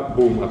kríza,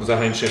 bum, ako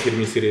zahraničné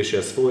firmy si riešia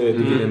svoje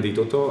dividendy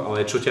toto,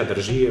 ale čo ťa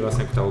drží je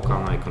vlastne tá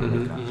lokálna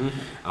ekonomika.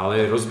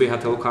 Ale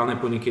rozbiehať tie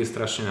lokálne podniky je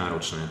strašne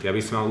náročné. Ty,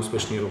 aby si mal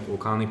úspešný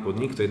lokálny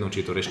podnik, to je jedno,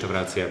 či je to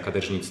reštaurácia,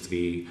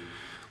 kadeřníctví,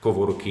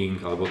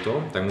 coworking alebo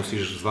to, tak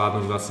musíš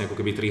zvládnuť vlastne ako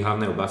keby 3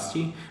 hlavné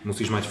oblasti.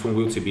 Musíš mať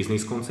fungujúci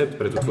biznis koncept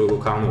pre tú tvoju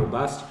lokálnu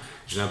oblasť,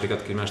 že napríklad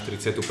keď máš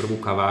 31.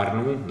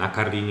 kavárnu na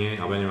Karlíne,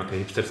 alebo neviem, aká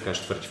hipsterská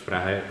štvrť v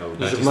Prahe, alebo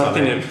v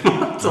Bratislave.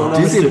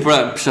 Ty si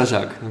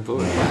Pšažák.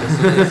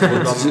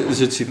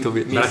 Že či to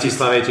vie. V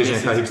Bratislave je tiež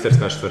nejaká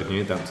hipsterská štvrť,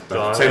 nie? Tam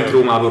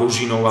centrum alebo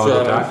Ružinov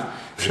alebo tak.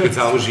 že keď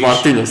založíš...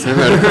 Martine,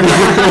 sever.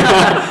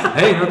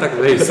 Hej, no tak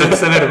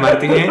sever v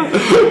Martine,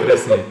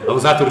 presne. Alebo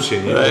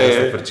Záturčie, nie?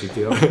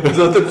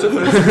 Záturčie,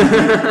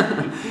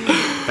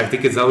 Tak ty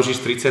keď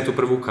založíš 31.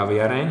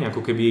 kaviareň,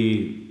 ako keby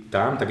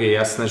tam, tak je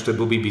jasné, že to je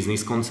blbý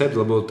biznis koncept,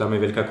 lebo tam je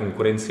veľká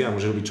konkurencia a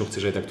môže robiť čo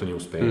chceš, aj tak to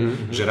neúspeje.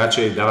 Že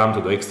radšej dávam to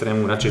do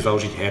extrému, radšej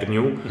založiť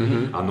herňu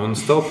a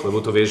non-stop,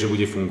 lebo to vieš, že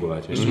bude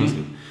fungovať.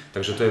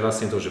 Takže to je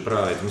vlastne to, že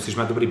prvá vec, musíš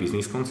mať dobrý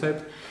biznis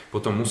koncept,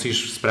 potom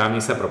musíš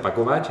správne sa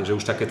propagovať, že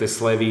už také tie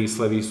slevy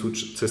sú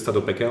cesta do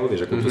pekel,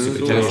 vieš, ako tu si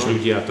priťahneš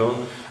ľudí a to,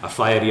 a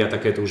flyery a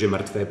také to už je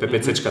mŕtve,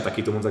 PPCčka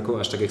taky to moc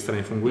ako až tak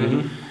extrémne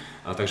funguje.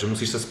 A takže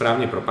musíš sa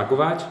správne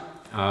propagovať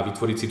a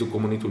vytvoriť si tú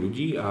komunitu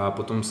ľudí a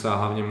potom sa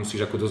hlavne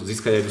musíš ako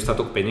získať aj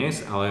dostatok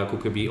peniaz, ale ako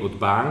keby od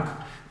bank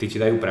ti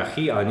dajú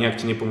prachy, ale nejak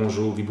ti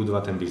nepomôžu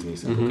vybudovať ten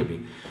biznis, ako keby.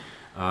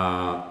 A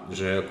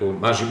že ako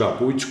máš iba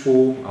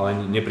pújčku, ale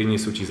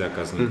neprinesú ti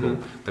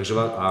zákazníkov. Takže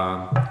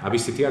aby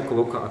si ty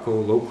ako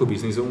local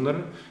business owner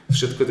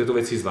všetko tieto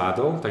veci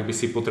zvládol, tak by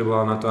si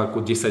potreboval na to ako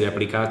 10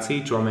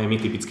 aplikácií, čo máme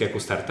my typicky ako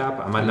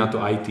startup a mať na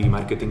to IT,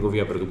 marketingový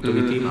a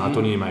produktový tým, a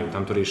to nemajú,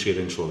 tam to rieši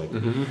jeden človek.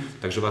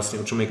 Takže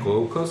vlastne o čom je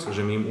Colocos,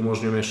 že my im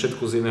umožňujeme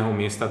všetko z jedného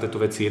miesta tieto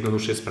veci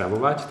jednoduchšie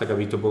spravovať, tak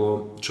aby to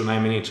bolo čo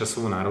najmenej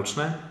časovo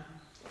náročné.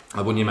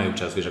 Alebo nemajú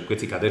čas, vieš, ako keď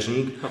si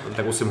kadežník,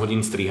 tak 8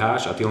 hodín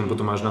striháš a ty len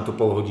potom máš na to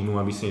pol hodinu,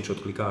 aby si niečo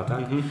odklikal a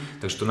tak.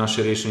 Takže to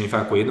naše riešenie je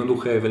fakt ako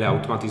jednoduché, veľa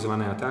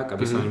automatizované a tak,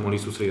 aby sa oni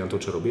mohli sústrediť na to,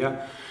 čo robia.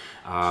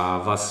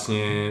 A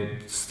vlastne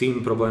s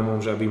tým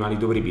problémom, že aby mali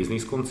dobrý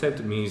biznis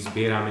koncept, my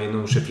zbierame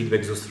jednoduché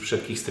feedback zo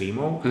všetkých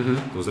streamov,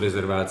 z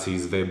rezervácií,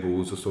 z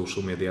webu, zo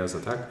social media a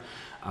tak.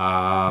 A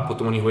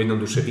potom oni ho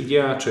jednoduše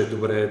vidia, čo je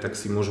dobré, tak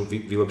si môžu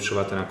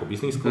vylepšovať ten ako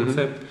biznis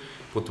koncept.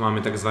 Potom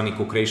máme tzv.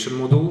 Co-creation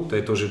modul, to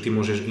je to, že ty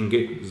môžeš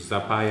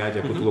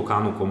zapájať ako tú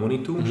lokálnu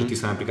komunitu, že ty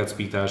sa napríklad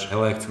spýtaš,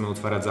 hele, chceme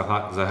otvárať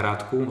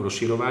zahrádku,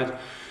 rozširovať,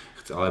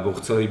 alebo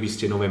chceli by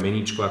ste nové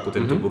meníčko ako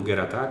tento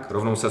burger a tak,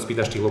 rovnou sa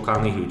spýtaš tých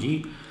lokálnych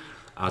ľudí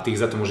a ty ich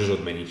za to môžeš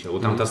odmeniť,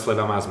 lebo tam tá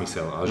sleva má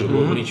zmysel, ale že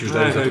oni ti už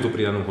dajú za túto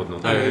pridanú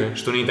hodnotu.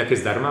 Že to nie je také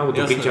zdarma, lebo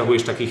ty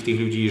priťahuješ takých tých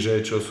ľudí,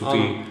 že čo sú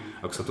tí,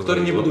 ako sa to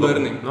ktorí nebudú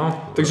verní.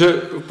 No.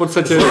 Takže v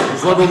podstate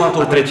vzhľadom na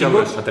to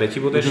tretí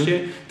bod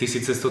ešte, ty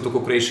si cez toto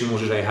co-creation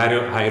môžeš aj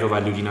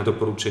hajrovať ľudí na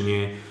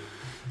doporučenie.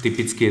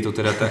 Typicky je to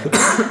teda tak...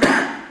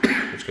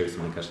 Počkaj,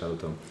 som nekašľal do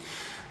toho.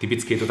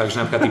 Typicky je to tak,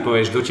 že napríklad ty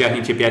povieš,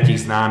 dotiahnete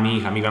 5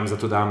 známych a my vám za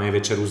to dáme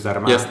večeru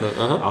zdarma. Jasné,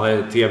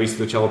 ale ty, aby si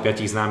dotiahol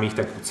 5 známych,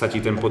 tak sa ti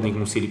ten podnik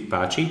musí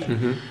páčiť.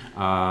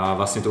 A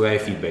vlastne to je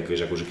aj feedback,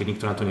 vieš, akože keď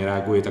nikto na to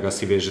nereaguje, tak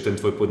asi vieš, že ten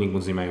tvoj podnik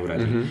moc nemajú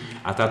radi.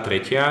 A tá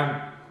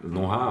tretia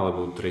noha,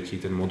 alebo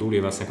tretí ten modul je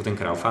vlastne ako ten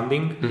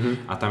crowdfunding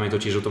a tam je to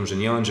tiež o tom, že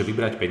nielen, že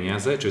vybrať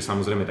peniaze, čo je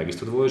samozrejme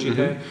takisto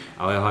dôležité,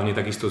 ale hlavne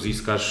takisto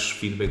získaš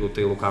feedback od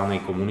tej lokálnej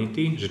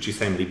komunity, že či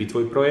sa im líbi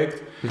tvoj projekt,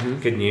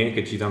 keď nie,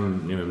 keď ti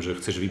tam, neviem, že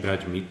chceš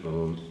vybrať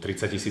 30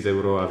 000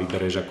 eur a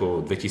vybereš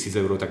ako 2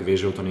 000 eur, tak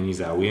vieš, že o to není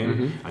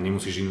záujem a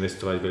nemusíš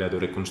investovať veľa do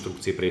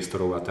rekonštrukcie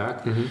priestorov a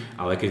tak,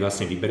 ale keď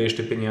vlastne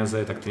vyberieš tie peniaze,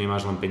 tak ty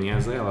nemáš len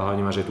peniaze, ale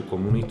hlavne máš aj tú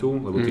komunitu,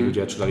 lebo tí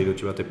ľudia, čo dali do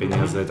teba tie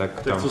peniaze,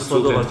 tak tam sú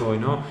ten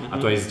tvoj, a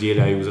to aj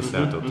zdieľajú zase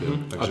a to.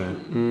 Takže...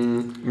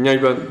 Mňa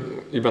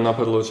iba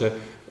napadlo, že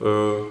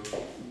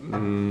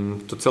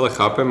to celé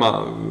chápem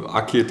a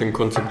aký je ten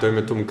koncept,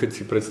 dajme tomu, keď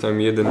si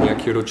predstavím jeden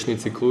nejaký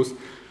ročný cyklus,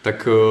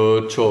 tak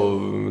čo,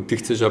 ty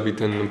chceš, aby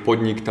ten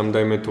podnik tam,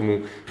 dajme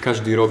tomu,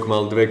 každý rok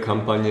mal 2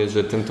 kampane,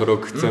 že tento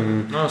rok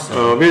chcem,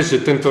 vieš,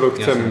 že tento rok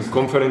chcem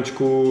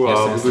konferenčku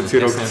a budúci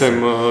rok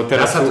chcem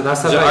terasu,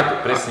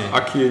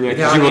 aký je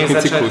nejaký životný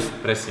cyklus.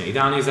 Presne,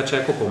 ideálne je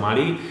začať ako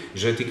pomaly,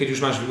 že ty keď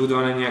už máš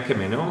vybudované nejaké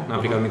meno,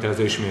 napríklad my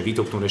teraz riešime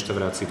výtopnú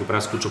reštauráciu, tú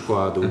praskú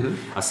čokoládu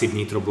a Sip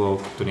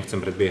Nitroblok, to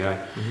nechcem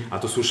predbiehať. A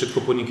to sú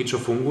všetko podniky, čo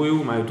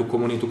fungujú, majú tú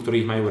komunitu,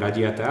 ktorých majú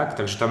radi a tak,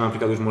 takže tam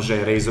napríklad už môže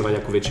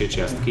rejzovať ako väčšie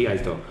čiastky,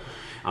 aj to.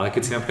 Ale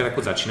keď si napríklad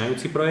ako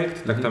začínajúci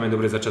projekt, tak tam je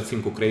dobre začať s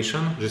tým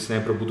co-creation, že si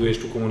najprv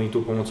buduješ tú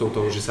komunitu pomocou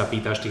toho, že sa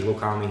pýtaš tých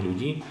lokálnych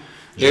ľudí.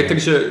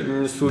 Takže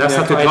sú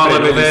nejaké dva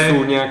levely, sú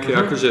nejaké,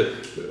 akože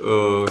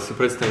si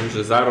predstavím,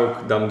 že za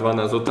rok dám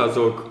 12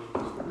 otázok.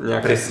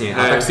 Presne,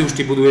 a tak si už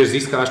ty buduješ,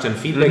 získávaš ten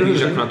feedback,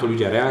 víš, ako na to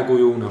ľudia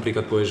reagujú,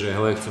 napríklad povieš, že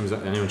hele, chcem,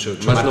 ja neviem čo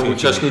máš novú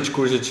čašničku,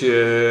 že či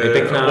je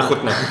pekná,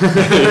 ochotná.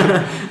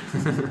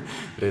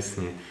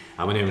 Presne.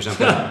 Alebo neviem, že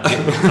napríklad...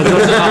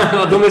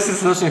 A do mesiaca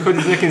sa začne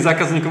chodiť s nejakým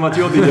zákazníkom a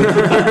ti odíde.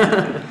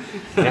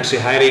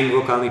 Našie hiring v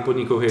lokálnych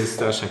podnikoch je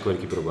strašne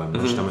veľký problém.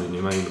 Tam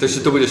nemajú...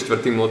 Takže to bude 4.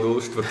 modul,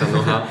 4.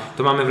 noha.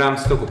 To máme v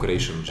rámci toho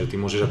co-creation, že ty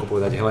môžeš ako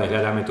povedať, hele,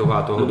 hľadáme toho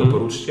a toho,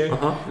 doporučte,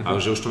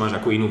 ale že už to máš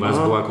ako inú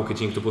vazbu, ako keď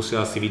ti niekto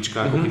posiela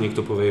CVčka, ako keď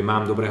niekto povie,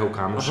 mám dobrého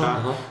kamoša,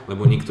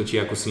 lebo nikto ti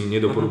ako si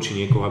nedoporučí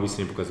niekoho, aby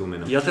si nepokazil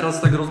meno. Ja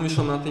teraz tak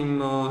rozmýšľam nad tým,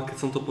 keď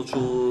som to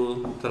počul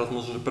teraz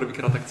možno, že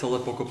prvýkrát tak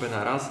celé pokope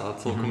naraz a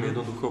celkom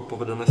jednoducho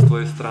povedané z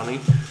tvojej strany,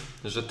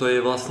 že to je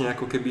vlastne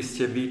ako keby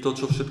ste vy to,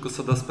 čo všetko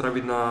sa dá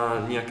spraviť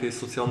na nejakej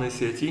sociálnej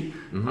sieti,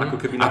 ako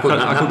keby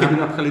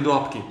napchali do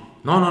apky.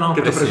 No,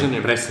 Keď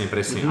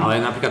presne.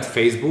 Ale napríklad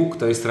Facebook,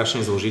 to je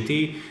strašne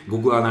zložitý,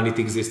 Google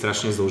Analytics je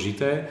strašne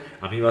zložité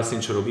a my vlastne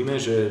čo robíme,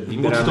 že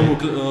vyberáme... tomu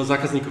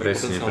zákazníkovi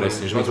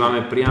Presne, že my to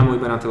máme priamo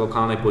iba na tie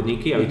lokálne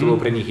podniky, aby to bolo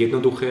pre nich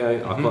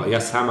jednoduché. Ako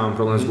ja sám mám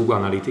problém s Google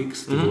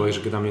Analytics, že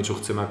keď tam niečo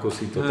chcem ako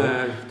si toto,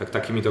 tak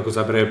taký mi to ako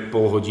zabere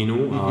pol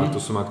hodinu a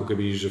to som ako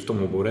keby že v tom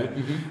obore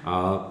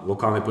a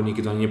lokálne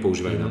podniky to ani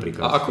nepoužívajú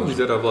napríklad. A ako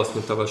vyzerá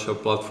vlastne tá vaša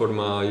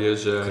platforma?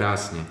 Je, že...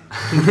 Krásne.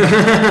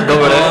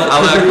 Dobre,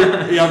 ale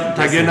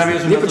tak ja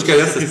naviažem na to, počkaj,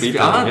 ja sa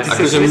spýtam.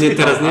 Akože mne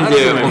teraz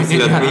nejde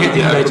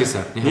Dajte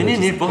sa.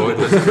 Nie,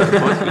 poď.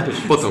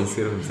 Potom.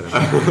 Si robím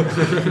srandu.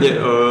 Nie,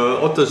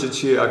 o to, že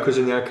či je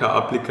akože nejaká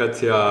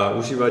aplikácia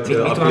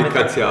užívateľ,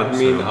 aplikácia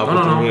admin a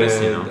potom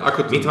je...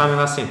 Ako to? My to máme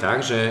vlastne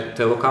tak, že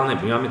tie lokálne,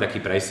 my máme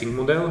taký pricing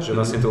model, že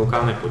vlastne tie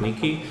lokálne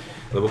podniky,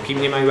 lebo kým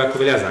nemajú ako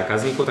veľa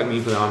zákazníkov, tak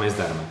my im to dávame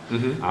zdarma.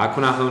 A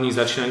ako náhle oni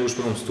začínajú už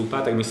potom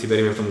vstúpať, tak my si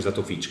berieme k tomu za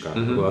to fíčka,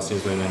 lebo vlastne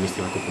sme najmä s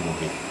tým ako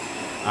pomohli.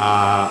 A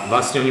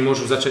vlastne oni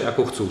môžu začať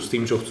ako chcú, s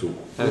tým čo chcú.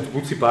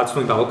 Buď si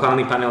plácnú iba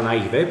lokálny panel na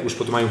ich web, už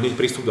potom majú hneď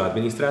prístup do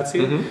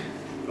administrácie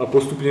a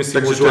postupne si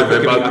môžu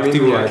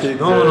aktivovať.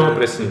 No,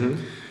 presne.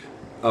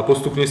 A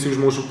postupne si už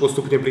môžu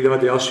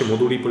pridávať ďalšie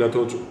moduly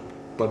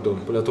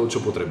podľa toho, čo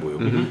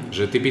potrebujú.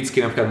 Že typicky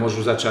napríklad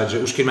môžu začať, že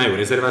už keď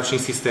majú rezervačný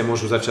systém,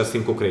 môžu začať s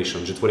tým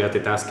co-creation, že tvoria tie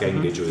tasky a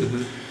engageujú.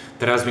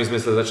 Teraz my sme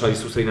sa začali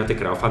sústrediť na tie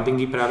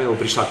crowdfundingy práve, lebo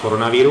prišla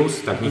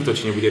koronavírus, tak nikto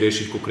ti nebude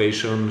riešiť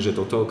co-creation, že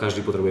toto,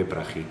 každý potrebuje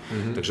prachy.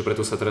 Takže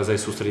preto sa teraz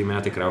aj sústredíme na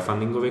tie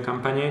crowdfundingové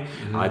kampane,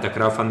 ale tá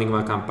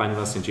crowdfundingová kampaň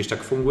vlastne tiež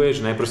tak funguje, že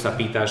najprv sa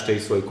pýtaš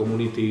tej svojej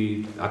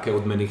komunity, aké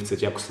odmeny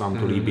chcete, ako sa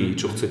vám to líbi,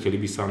 čo chcete,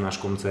 líbi sa vám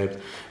náš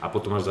koncept a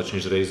potom až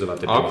začneš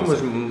realizovať tie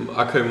peniaze.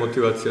 Aká je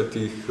motivácia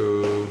tých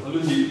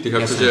ľudí, tých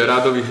akože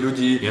rádových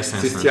ľudí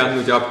si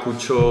stiahnuť apku,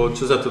 čo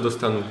za to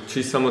dostanú?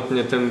 Či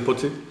samotne ten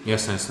pocit?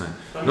 Jasné.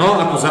 No,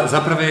 ako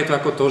zaprvé je to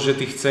ako to, že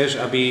ty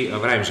chceš, aby,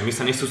 vravím, že my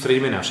sa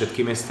nesústredíme na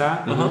všetky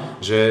mestá,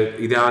 že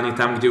ideálne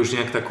tam, kde už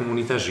nejak tá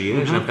komunita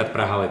žije, že napríklad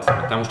Praha Let,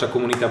 tam už tá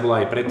komunita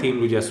bola aj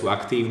predtým, ľudia sú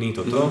aktívni,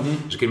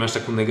 že keď máš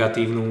takú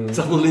negatívnu...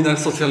 Zabudli na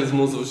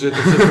socializmus, že je to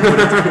všetko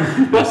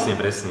poriadku.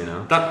 Presne,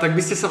 no. Tak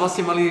by ste sa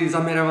vlastne mali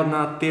zamerávať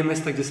na tie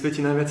mesta, kde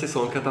svieti najviacej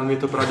slnka, tam je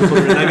to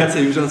pravdepodobne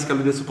najviacej južanská,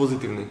 ľudia sú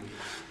pozitívni.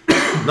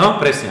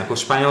 No presne, ako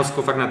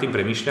Španielsko fakt nad tým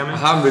premýšľame.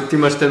 Aha, ty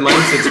máš ten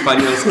mindset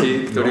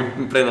španielský,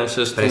 ktorý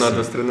prenášaš tu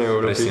do strednej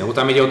Európy. Presne, lebo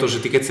tam ide o to, že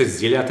ty keď chceš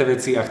zdieľať tie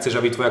veci a chceš,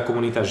 aby tvoja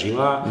komunita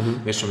žila,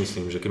 vieš čo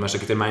myslím, že keď máš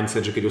taký ten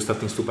mindset, že keď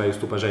ostatní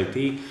stúpaš aj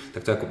ty,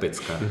 tak to je ako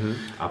pecka.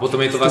 A potom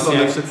je to vlastne...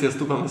 Stúpame všetci a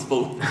stúpame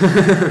spolu.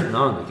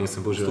 No, tak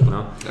nechcem používať,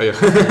 no.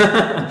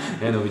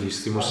 No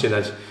vidíš, si môžete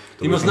dať...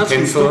 Ty máš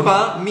značku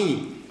stúpa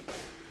my.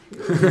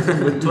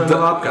 To je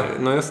nová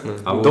apka. No jasné.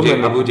 A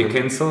bude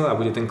cancel a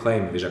bude ten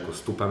claim, vieš, ako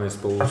stúpame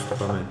spolu.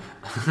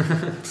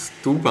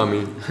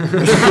 Stúpami.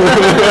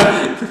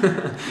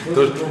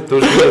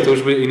 To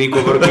už bude iný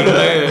coworking.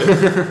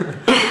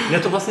 Mňa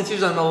to vlastne tiež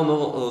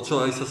zaujímalo,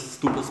 čo aj sa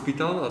Stúpo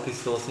spýtal, a ty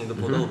si to vlastne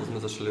dopovedal, lebo sme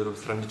začali robiť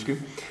straničky,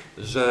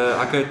 že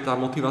aká je tá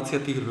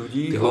motivácia tých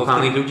ľudí. Tých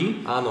lokálnych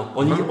ľudí? Áno,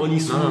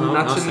 oni sú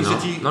nadšení, že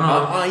ti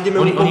a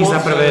ideme oni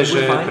zaprvé,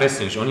 že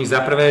presne, že oni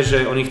zaprvé,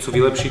 že oni chcú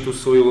vylepšiť tú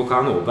svoju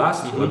lokálnu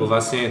oblasť, lebo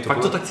vlastne to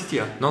fakt to tak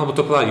cítia. No, lebo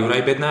to povedal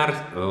Juraj Bednár,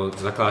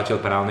 zakladateľ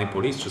Paralelnej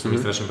Polis, čo sa mi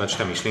strašne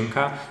páči tá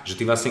myšlienka, že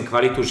ty vlastne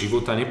kvalitu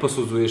života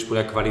neposudzuješ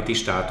podľa kvality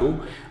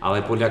štátu, ale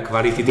podľa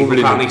kvality tých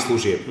lokálnych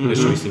služieb.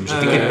 Vieš čo myslím, že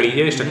ty keď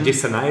prídeš, tak kde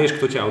sa naješ,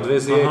 kto ťa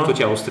odvezie, kto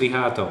ťa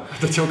ostrihá a to.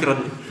 To ťa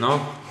ukradne.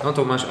 No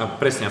to máš, a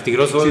presne, a v tých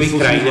rozvojových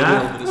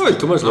krajinách...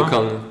 Tu máš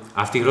lokálne.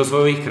 A v tých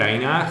rozvojových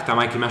krajinách,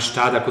 tam aj keď máš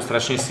štát ako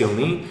strašne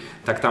silný,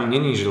 tak tam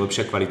není že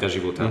lepšia kvalita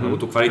života. Lebo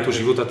tú kvalitu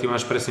života ty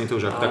máš presne to,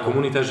 že ako tá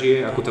komunita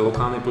žije, ako tie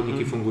lokálne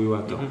podniky fungujú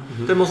a to.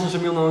 To je možno, že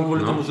milno len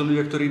kvôli tomu, že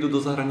ľudia, ktorí idú do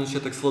zahraničia,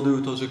 tak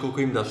sledujú to, že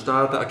koľko im dá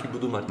štát, aký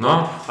budú mať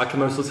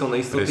aké majú sociálne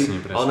istoty,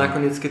 presne. Ale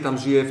nakoniec, keď tam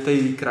žije v tej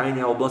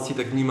krajine a oblasti,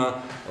 tak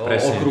vníma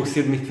okruh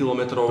 7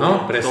 kilometrov.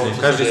 No, presne.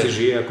 Každý si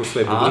žije ako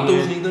svoje bubline. A to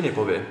už nikto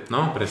nepovie.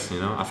 No,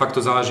 presne, no. A fakt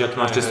to záleží, aké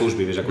máš tie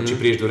služby, vieš, ako či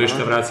prídeš do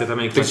reštaurácie, tam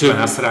je niekto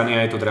nasraný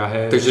a je to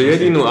drahé. Takže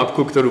jedinú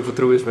apku, ktorú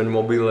potrebuješ mať v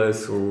mobile,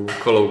 sú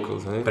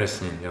Colocals, hej?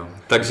 Presne, jo.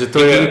 Takže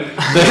to je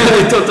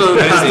toto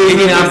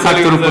jediná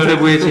apka, ktorú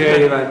potrebujete.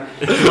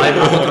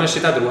 Ale potom ešte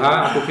tá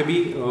druhá, ako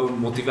keby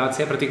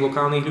motivácia pre tých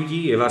lokálnych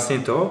ľudí je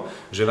vlastne to,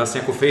 že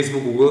vlastne ako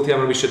Facebook, Google, ty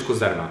tam robíš všetko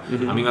zdarma.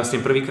 A my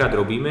vlastne prvýkrát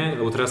robíme,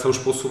 lebo teraz sa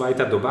už posúva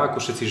aj tá doba,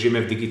 ako všetci žijeme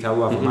v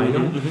digitálu a v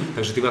online,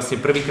 takže ty vlastne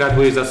prvýkrát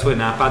budeš za svoje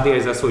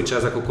nápady aj za svoj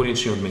čas ako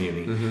konečne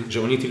odmenený.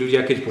 Že oni tí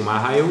ľudia, keď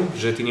pomáhajú,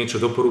 že ty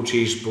niečo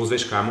doporučíš,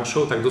 pozveš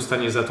kámošov, tak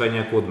dostaneš za to aj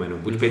nejakú odmenu.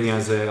 Buď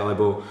peniaze,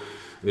 alebo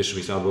vieš,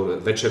 myslím,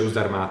 alebo večeru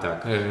zdarma a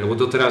tak. Lebo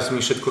doteraz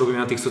my všetko robíme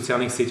na tých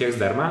sociálnych sieťach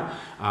zdarma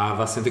a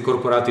vlastne tie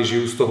korporáty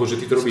žijú z toho,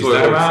 že ty to robíš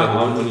zdarma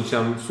a oni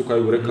tam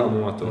súkajú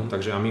reklamu a to.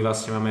 Takže a my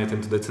vlastne máme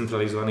tento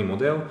decentralizovaný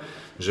model,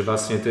 že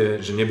vlastne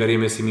že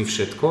neberieme si my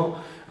všetko,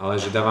 ale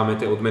že dávame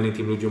tie odmeny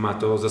tým ľuďom a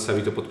to zase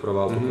by to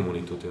podporovalo tú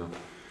komunitu.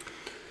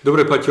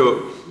 Dobre,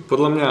 Paťo,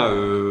 podľa mňa,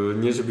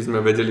 nie že by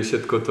sme vedeli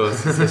všetko, to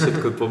asi sa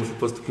všetko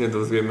postupne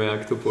dozvieme,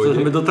 ak to pôjde.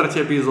 Ideme do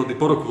 3. epizódy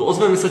po roku.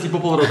 Ozveme sa ti po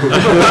pol roku.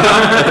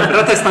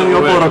 Rátaj s nami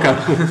o pol roka.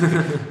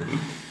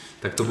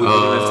 Tak to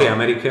budeme v tej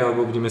Amerike,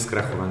 alebo budeme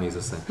skrachovaní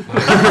zase.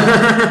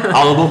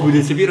 Alebo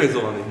budete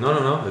vyrezovaní.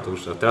 No, to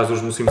už, teraz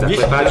už musím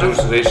zaklepať, že už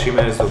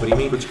riešime s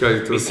dobrými.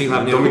 Počkaj, to si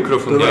hlavne do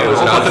mikrofónu.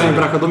 Opatrný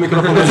bracho, do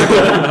mikrofónu.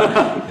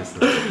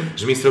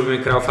 Že my si robíme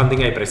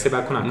crowdfunding aj pre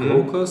seba ako na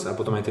Clocos a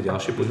potom aj tie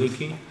ďalšie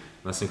podniky.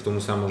 Vlastne k tomu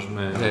sa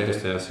môžeme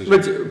dostať asi.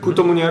 Veď ku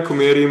tomu nejako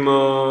mierim,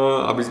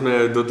 aby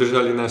sme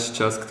dodržali náš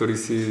čas, ktorý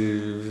si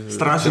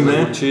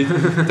strážime určiť.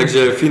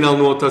 Takže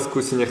finálnu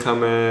otázku si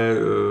necháme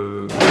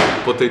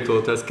po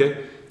tejto otázke,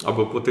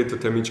 alebo po tejto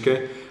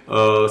témičke.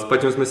 S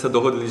Paťom sme sa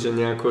dohodli, že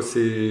nejako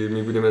si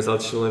my budeme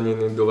začlenení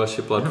do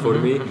vašej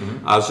platformy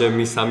a že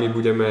my sami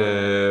budeme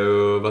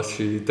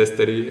vaši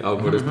testeri,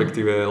 alebo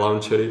respektíve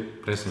launcheri.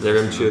 Presne.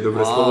 Neviem, či je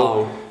dobré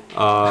slovo.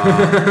 A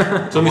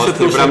čo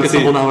myslíte,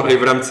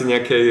 v rámci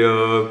nejakej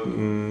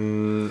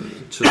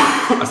čo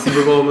asi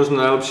by bolo možno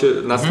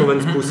najlepšie na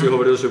Slovensku si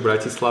hovoril, že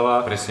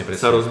Bratislava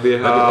sa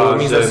rozbieha,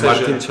 že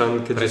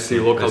Martinčan, keďže si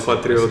lokal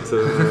patriot,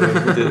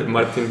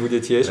 Martin bude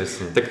tiež.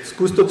 Presne. Tak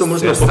skús toto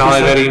možno popísať. Ja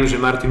stále verím, že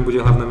Martin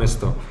bude hlavné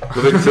mesto. No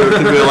veď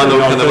keď bude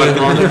lanovka na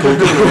Martin.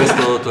 Kultúrne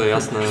mesto, to je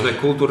jasné. Sme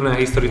kultúrne a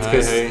historické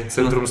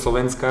centrum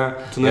Slovenska.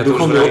 Tu je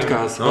duchovný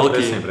odkaz,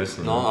 veľký.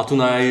 Presne. No a tu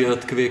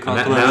tkvie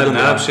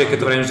najlepšie, keď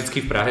to vravím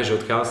vždycky v Prahe, že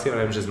odkiaľ si,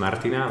 vravím, že z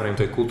Martina,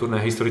 vravím, to je kultúrne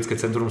a historické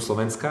centrum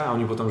Slovenska a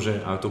oni potom, že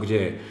a to kde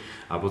je?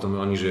 A potom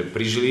oni, že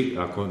prižili,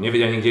 ako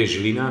nevedia niekde je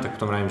Žilina, tak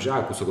potom vravím, že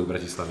kúsok od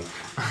Bratislavy.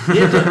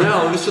 Nie, to ne,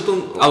 ale vieš čo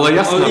to... Ale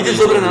jasné. Ideš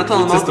dobre na to,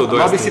 ale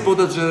mal by si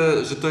povedať,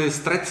 že to je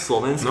stred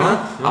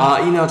Slovenska a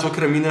ináč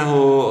okrem iného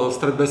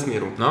stred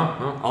vesmíru. No.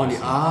 A oni,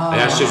 a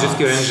ja ešte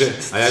vždycky vravím, že...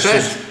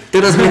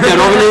 Teraz mi tie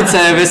rovnice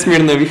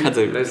vesmírne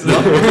vychádzajú. No.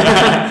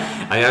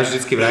 A ja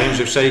vždycky vravím,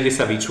 že všade, kde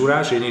sa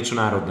vyčúraš, je niečo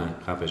národné.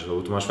 Chápeš?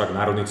 Lebo tu máš fakt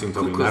národný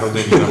cintorín,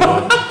 národný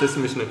cintorín. To je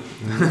smiešné.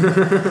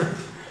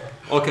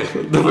 OK,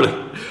 dobre.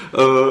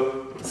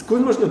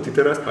 Skús možno ty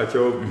teraz,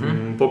 Paťo,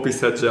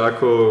 popísať, že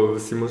ako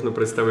si možno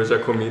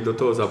predstavuješ, ako my do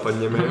toho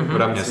zapadneme v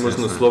rámci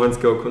možno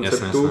slovenského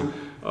konceptu,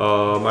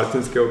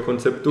 martinského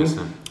konceptu,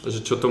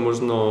 že čo to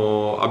možno,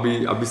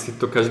 aby si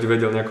to každý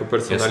vedel nejako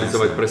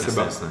personalizovať pre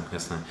seba.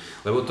 Jasné.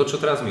 Lebo to, čo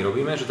teraz my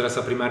robíme, že teraz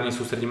sa primárne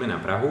sústredíme na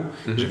Prahu,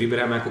 že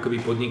vyberáme ako keby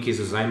podniky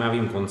so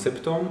zaujímavým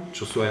konceptom,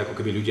 čo sú aj ako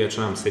keby ľudia,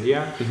 čo nám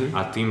sedia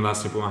a tým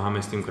vlastne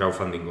pomáhame s tým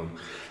crowdfundingom.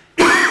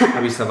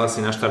 Aby sa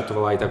vlastne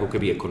naštartovala aj ako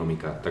keby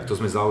ekonomika. Tak to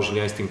sme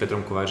založili aj s tým Petrom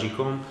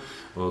Kováčikom,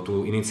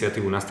 tú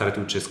iniciatívu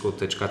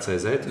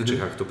nastartujcesko.cz. V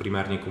Čechách to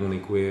primárne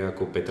komunikuje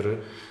ako Petr,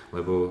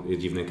 lebo je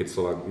divné, keď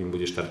Slovák im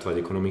bude štartovať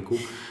ekonomiku.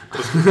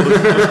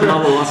 Trošku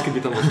málo lásky by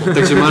tam bolo.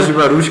 Takže máš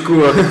iba rúšku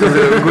a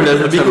guľa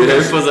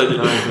v pozadí.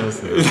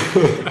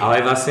 Ale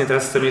vlastne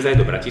teraz chceme ísť aj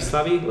do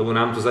Bratislavy, lebo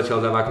nám to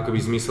zatiaľ dáva ako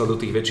keby zmysel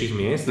do tých väčších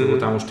miest, lebo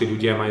tam už tí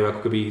ľudia majú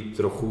ako keby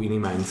trochu iný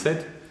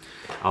mindset.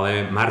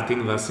 Ale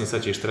Martin vlastne sa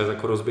tiež teraz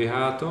ako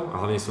rozbieha to, a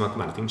hlavne som ako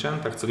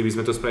Martinčan, tak chceli by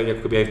sme to spraviť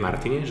ako keby aj v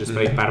Martine, že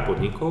spraviť pár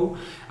podnikov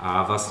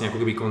a vlastne ako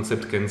keby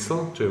koncept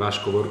Cancel, čo je váš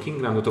coworking,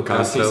 nám do toho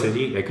krásne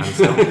sedí, aj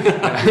Cancel.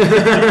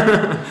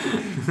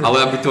 Ale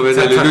aby to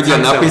vedeli ľudia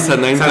napísať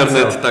na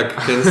internet, tak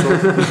Cancel.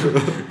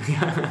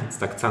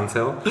 Tak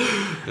Cancel.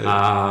 A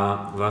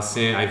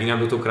vlastne aj vy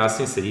nám do toho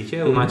krásne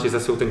sedíte, lebo máte za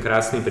sebou ten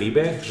krásny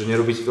príbeh, že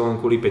nerobíte to len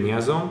kvôli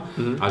peniazom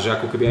a že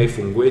ako keby aj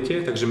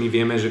fungujete, takže my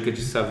vieme, že keď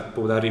sa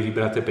podarí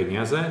vybrať tie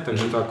peniaze,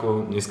 takže to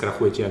ako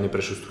neskrachujete a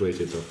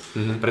neprešustrujete to.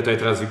 Preto aj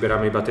teraz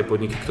vyberáme iba tie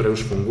podniky, ktoré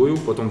už fungujú,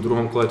 potom v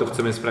druhom kole to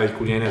chceme spraviť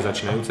kľudne aj na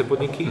začínajúce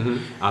podniky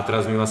a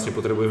teraz my vlastne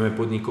potrebujeme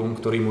podnikom,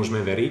 ktorým môžeme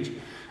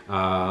veriť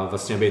a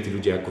vlastne aby aj tí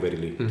ľudia ako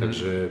verili.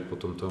 Takže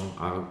potom to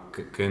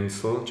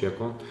Cancel, či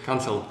ako?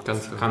 Cancel,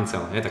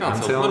 je tak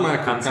Cancel.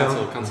 Normálne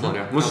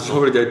kancelária. Môžeš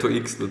hovoriť aj to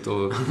X do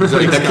toho, že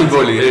aj takí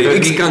boli.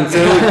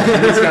 X-Cancel.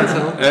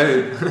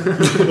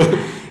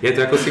 Je to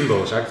ako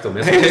symbol, však v tom.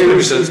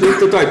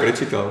 Niekto to aj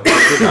prečítal.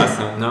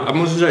 A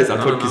môžeš aj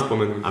zatvorky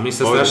spomenúť. A mi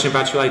sa strašne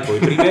páčil aj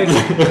tvoj príbeh.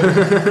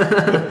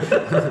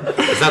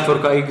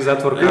 Zatvorka X,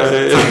 zatvorka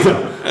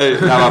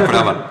Dáva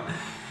práva.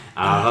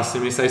 A vlastne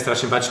mi sa aj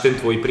strašne páči ten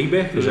tvoj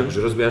príbeh, že akože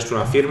rozbiehaš tu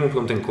na firmu,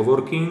 potom ten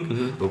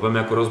coworking, lebo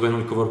poďme ako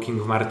rozbehnúť coworking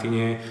v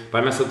Martine,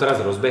 poďme sa to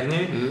teraz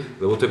rozbehne,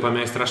 lebo to je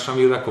poďme aj strašná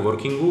výhoda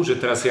coworkingu, že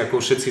teraz si ako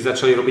všetci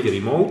začali robiť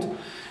remote,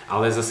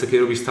 ale zase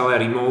keď robíš stále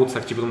remote,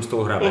 tak ti potom z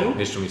toho hrabe,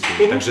 vieš čo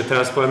myslím. Takže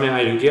teraz povieme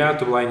aj ľudia,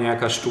 to bola aj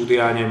nejaká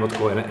štúdia, neviem od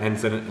koho,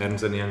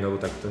 Ernst & Young alebo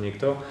takto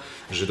niekto,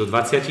 že do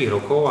 20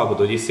 rokov alebo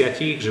do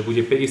 10, že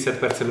bude 50%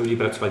 ľudí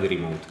pracovať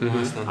remote.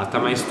 A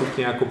tam aj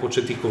stupne ako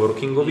počet tých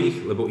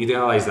coworkingových, lebo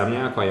ideál aj za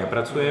mňa, ako aj ja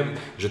pracujem,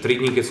 že 3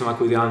 dní, keď som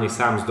ako ideálne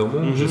sám z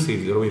domu, že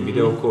si robím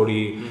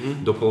videokoly,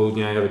 do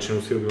poludnia ja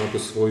väčšinou si robím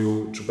ako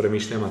svoju, čo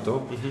premýšľam a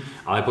to,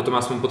 ale potom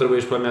aspoň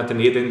potrebuješ povedať ten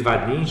 1-2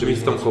 dní, že byť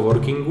v tom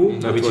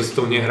coworkingu, aby ti s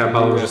tom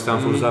nehrabalo, že si tam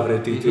furt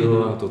zavretý,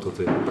 a toto.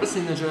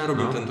 Presne, že ja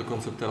robím tento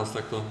koncept teraz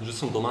takto, že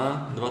som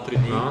doma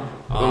 2-3 dní. A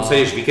potom sa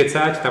ideš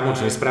vykecať, tam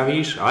moc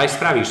nespravíš, ale aj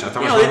spravíš. A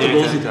tam ale je to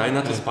dôležité, aj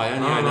na to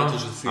spájanie, aj na to,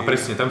 že si... A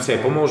presne, tam si aj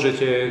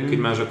pomôžete, keď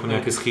máš ako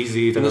nejaké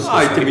schýzy, tak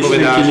aj tie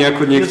myšlienky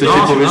niekto ti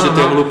povie, že to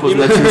je hlúposť,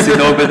 na čím si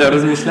do obeda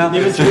rozmýšľa.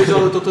 Neviem, či vieš,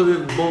 ale toto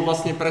bol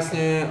vlastne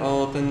presne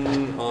ten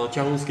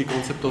ťahunský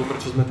konceptov,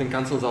 prečo sme ten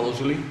kancel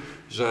založili.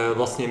 Že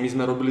vlastne my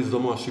sme robili z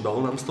domu a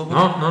šibalo nám z toho.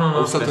 A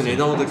už sa to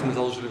nedalo, tak sme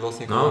založili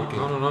vlastne coworking.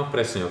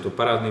 Presne, to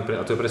parádny,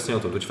 a to je presne o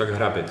to, tu ti fakt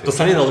hrabe. To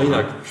sa nedalo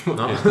inak.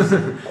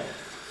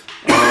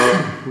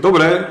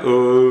 Dobre,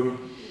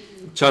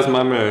 čas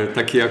máme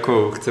taký,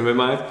 ako chceme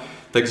mať,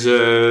 takže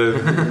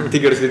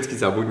Tiger vždycky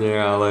zabudne,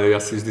 ale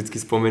ja si vždycky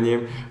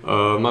spomeniem.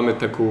 Máme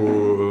takú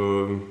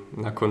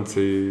na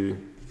konci,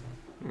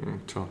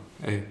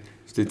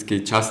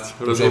 vždycky časť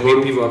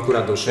rozhovoru. Pivo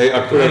akurát došlo.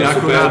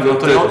 Akurát,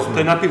 to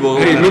je na pivo.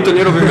 My to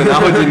nerobíme na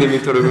hodiny, my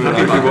to robíme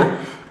na pivo.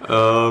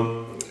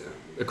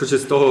 Akože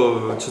z toho,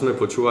 čo sme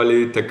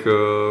počúvali, tak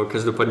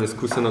každopádne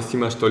skúsenosti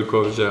máš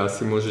toľko, že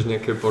asi môžeš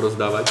nejaké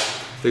porozdávať.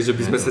 Takže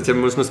by sme sa ťa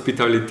možno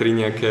spýtali 3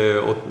 nejaké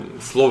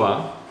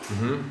slova.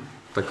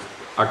 Tak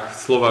ak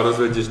slova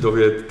rozvedieš do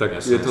vied,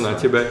 tak je to na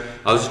tebe.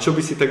 Ale čo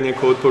by si tak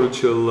nejako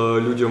odporučil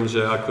ľuďom,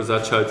 že ako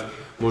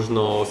začať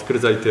možno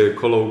skrz aj tie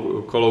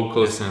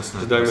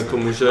kolovkosť, dajme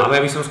tomu, že... Ale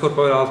ja by som skôr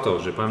povedal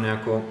to, že pre mňa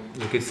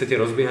že keď chcete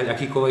rozbiehať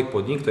akýkoľvek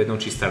podnik, to je jedno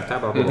či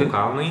startup alebo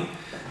lokálny,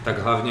 tak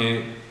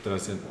hlavne,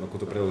 teraz ako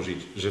to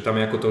preložiť, že tam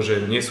je ako to,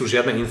 že nie sú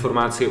žiadne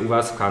informácie u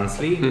vás v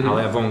kancli,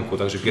 ale aj vonku,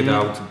 takže get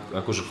out,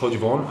 akože choď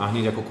von a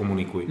hneď ako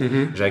komunikuj.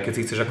 Že aj keď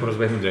si chceš ako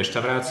rozbehnúť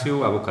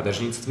reštauráciu alebo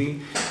kadeřníctví,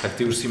 tak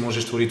ty už si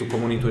môžeš tvoriť tú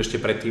komunitu ešte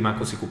predtým,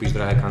 ako si kúpiš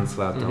drahé kancle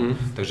a to.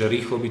 Takže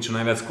rýchlo byť čo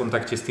najviac v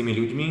kontakte s tými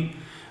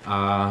ľuďmi a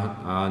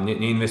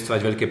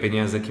neinvestovať veľké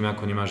peniaze, kým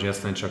ako nemáš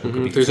jasné, čo ako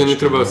keby takže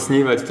netreba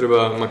snívať,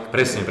 treba...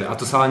 Presne, a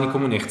to sa ale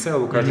nikomu nechce,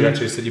 lebo každý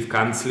radšej sedí v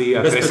kancli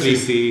a kreslí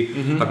si,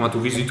 tak má tú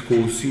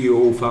vizitku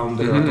CEO,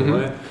 founder a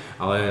tohle,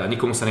 ale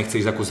nikomu sa nechce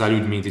ísť ako za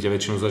ľuďmi, tí ťa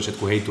väčšinou z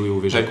začiatku hejtujú,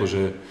 vieš,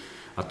 akože...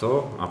 A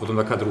to, a potom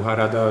taká druhá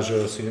rada, že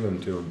asi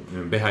neviem,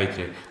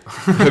 behajte.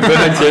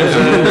 Behajte,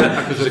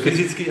 akože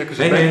fyzicky,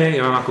 akože beh? Nie,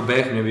 ja mám ako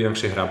beh, mne by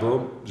inakšie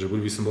hrablo, že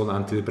buď by som bol na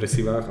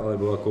antidepresívach,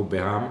 alebo ako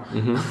behám.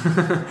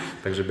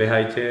 Takže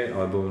behajte,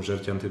 alebo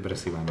žerte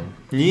antidepresíva.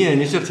 Nie,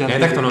 nežerte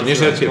antidepresíva. Takto,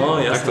 nežerte,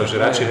 takto, že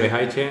radšej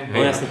behajte.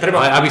 Jasne,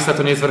 treba. Ale aby sa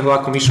to nezvrhlo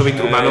ako Mišovi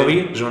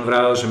Trubanovi, že on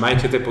vravel, že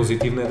majte tie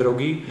pozitívne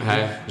drogy,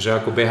 že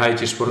ako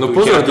behajte, športujte. No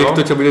pozor,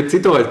 niekto ťa bude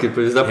citovať, keď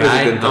pôjdeš za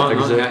prezidenta,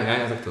 takže...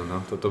 Ja takto,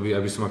 to by,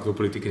 aby som ako do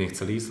politiky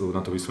nechcel ísť, lebo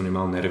na to by som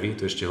nemal nervy,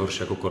 to je ešte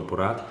horšie ako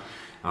korporát,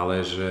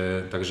 ale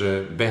že,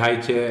 takže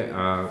behajte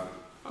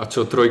a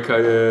čo trojka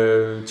je,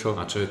 čo?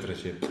 A čo je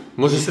tretie?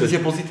 Môžeš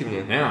sa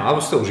pozitívne. Ja, alebo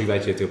si to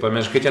užívajte,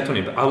 poviem, že keď ťa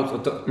to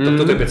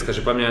toto je pecka,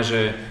 že poviem,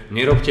 že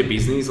nerobte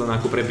biznis len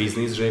ako pre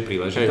biznis, že je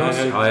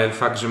príležitosť, ale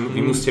fakt, že vy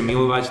musíte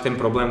milovať ten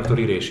problém,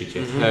 ktorý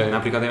riešite.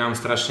 Napríklad ja mám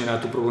strašne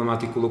rád tú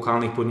problematiku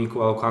lokálnych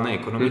podnikov a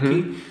lokálnej ekonomiky,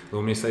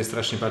 lebo mne sa aj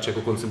strašne páči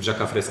ako koncept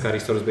Jacka Fresca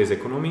Resource-Based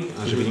Economy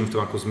a že vidím v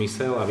tom ako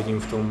zmysel a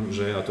vidím v tom,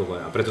 že a tohle.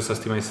 A preto sa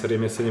s tým aj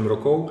serieme 7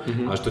 rokov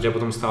a že to ťa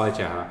potom stále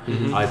ťahá.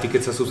 Ale ty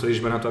keď sa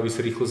sústredíš na to, aby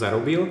si rýchlo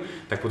zarobil,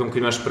 tak potom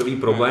keď máš prvý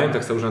problém, tak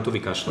sa už na to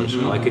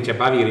vykašľaš. Ale keď ťa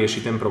baví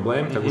riešiť ten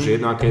problém, tak už je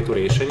jedno, aké je to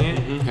riešenie.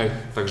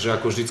 Takže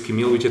ako vždycky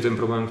milujte ten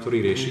problém,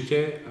 ktorý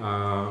riešite.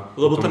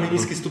 Lebo tam je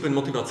nízky stupeň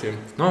motivácie.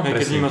 No,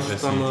 keď vnímaš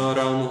tam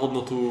reálnu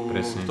hodnotu,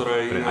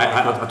 ktorá je iná.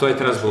 A to aj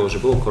teraz bolo, že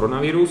bol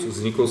koronavírus,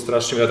 vzniklo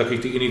strašne veľa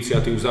takých tých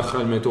iniciatív,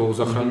 zachraňme toho,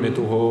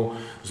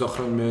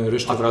 zachraňme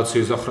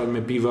reštaurácie,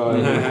 zachraňme piva,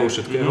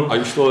 všetkého. A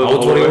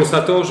otvorilo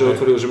sa to,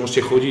 že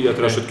môžete chodiť a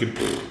teraz všetky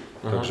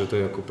takže to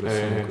je ako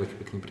presne taký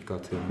pekný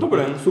príklad.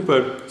 Dobre,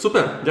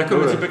 super.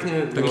 Ďakujeme ti pekne,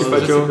 že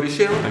si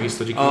prišiel.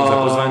 Takisto díky za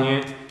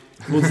pozvanie.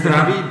 Buď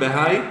zdravý,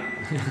 behaj.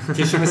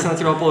 Tešíme sa na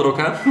teba o pol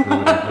roka.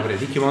 Dobre,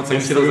 díky moc.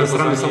 Ja si robím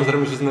srandu,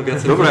 samozrejme, že sme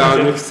viacej. Dobre,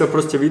 ale nech sa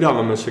proste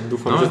vydávame, však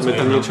dúfam, že sme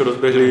tam niečo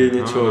rozbehli,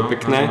 niečo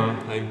pekné.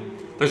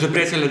 Takže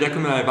priatelia,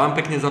 ďakujeme aj vám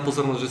pekne za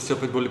pozornosť, že ste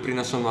opäť boli pri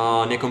našom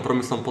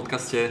nekompromisnom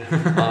podcaste.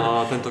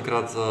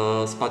 Tentokrát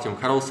s Paťom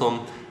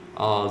Charolsom,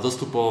 so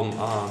Stupom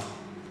a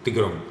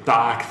Tigrom.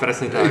 Tak,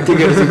 presne tak.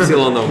 Tiger s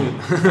Y-om.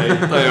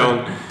 To je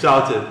on.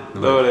 Čaute.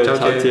 Dobre,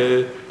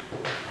 čaute.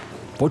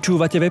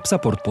 Počúvate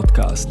Websupport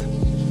podcast.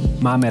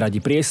 Máme radi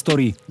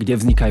priestory, kde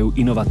vznikajú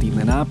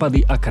inovatívne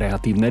nápady a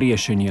kreatívne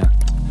riešenia.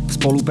 V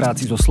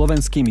spolupráci so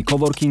slovenskými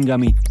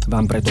coworkingami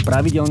vám preto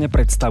pravidelne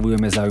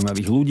predstavujeme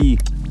zaujímavých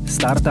ľudí,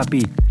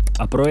 startupy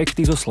a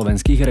projekty zo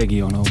slovenských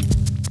regiónov.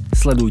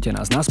 Sledujte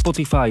nás na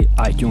Spotify,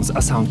 iTunes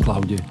a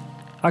Soundcloude.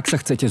 Ak sa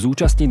chcete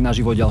zúčastniť na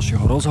živo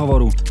ďalšieho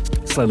rozhovoru,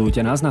 sledujte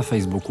nás na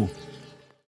Facebooku.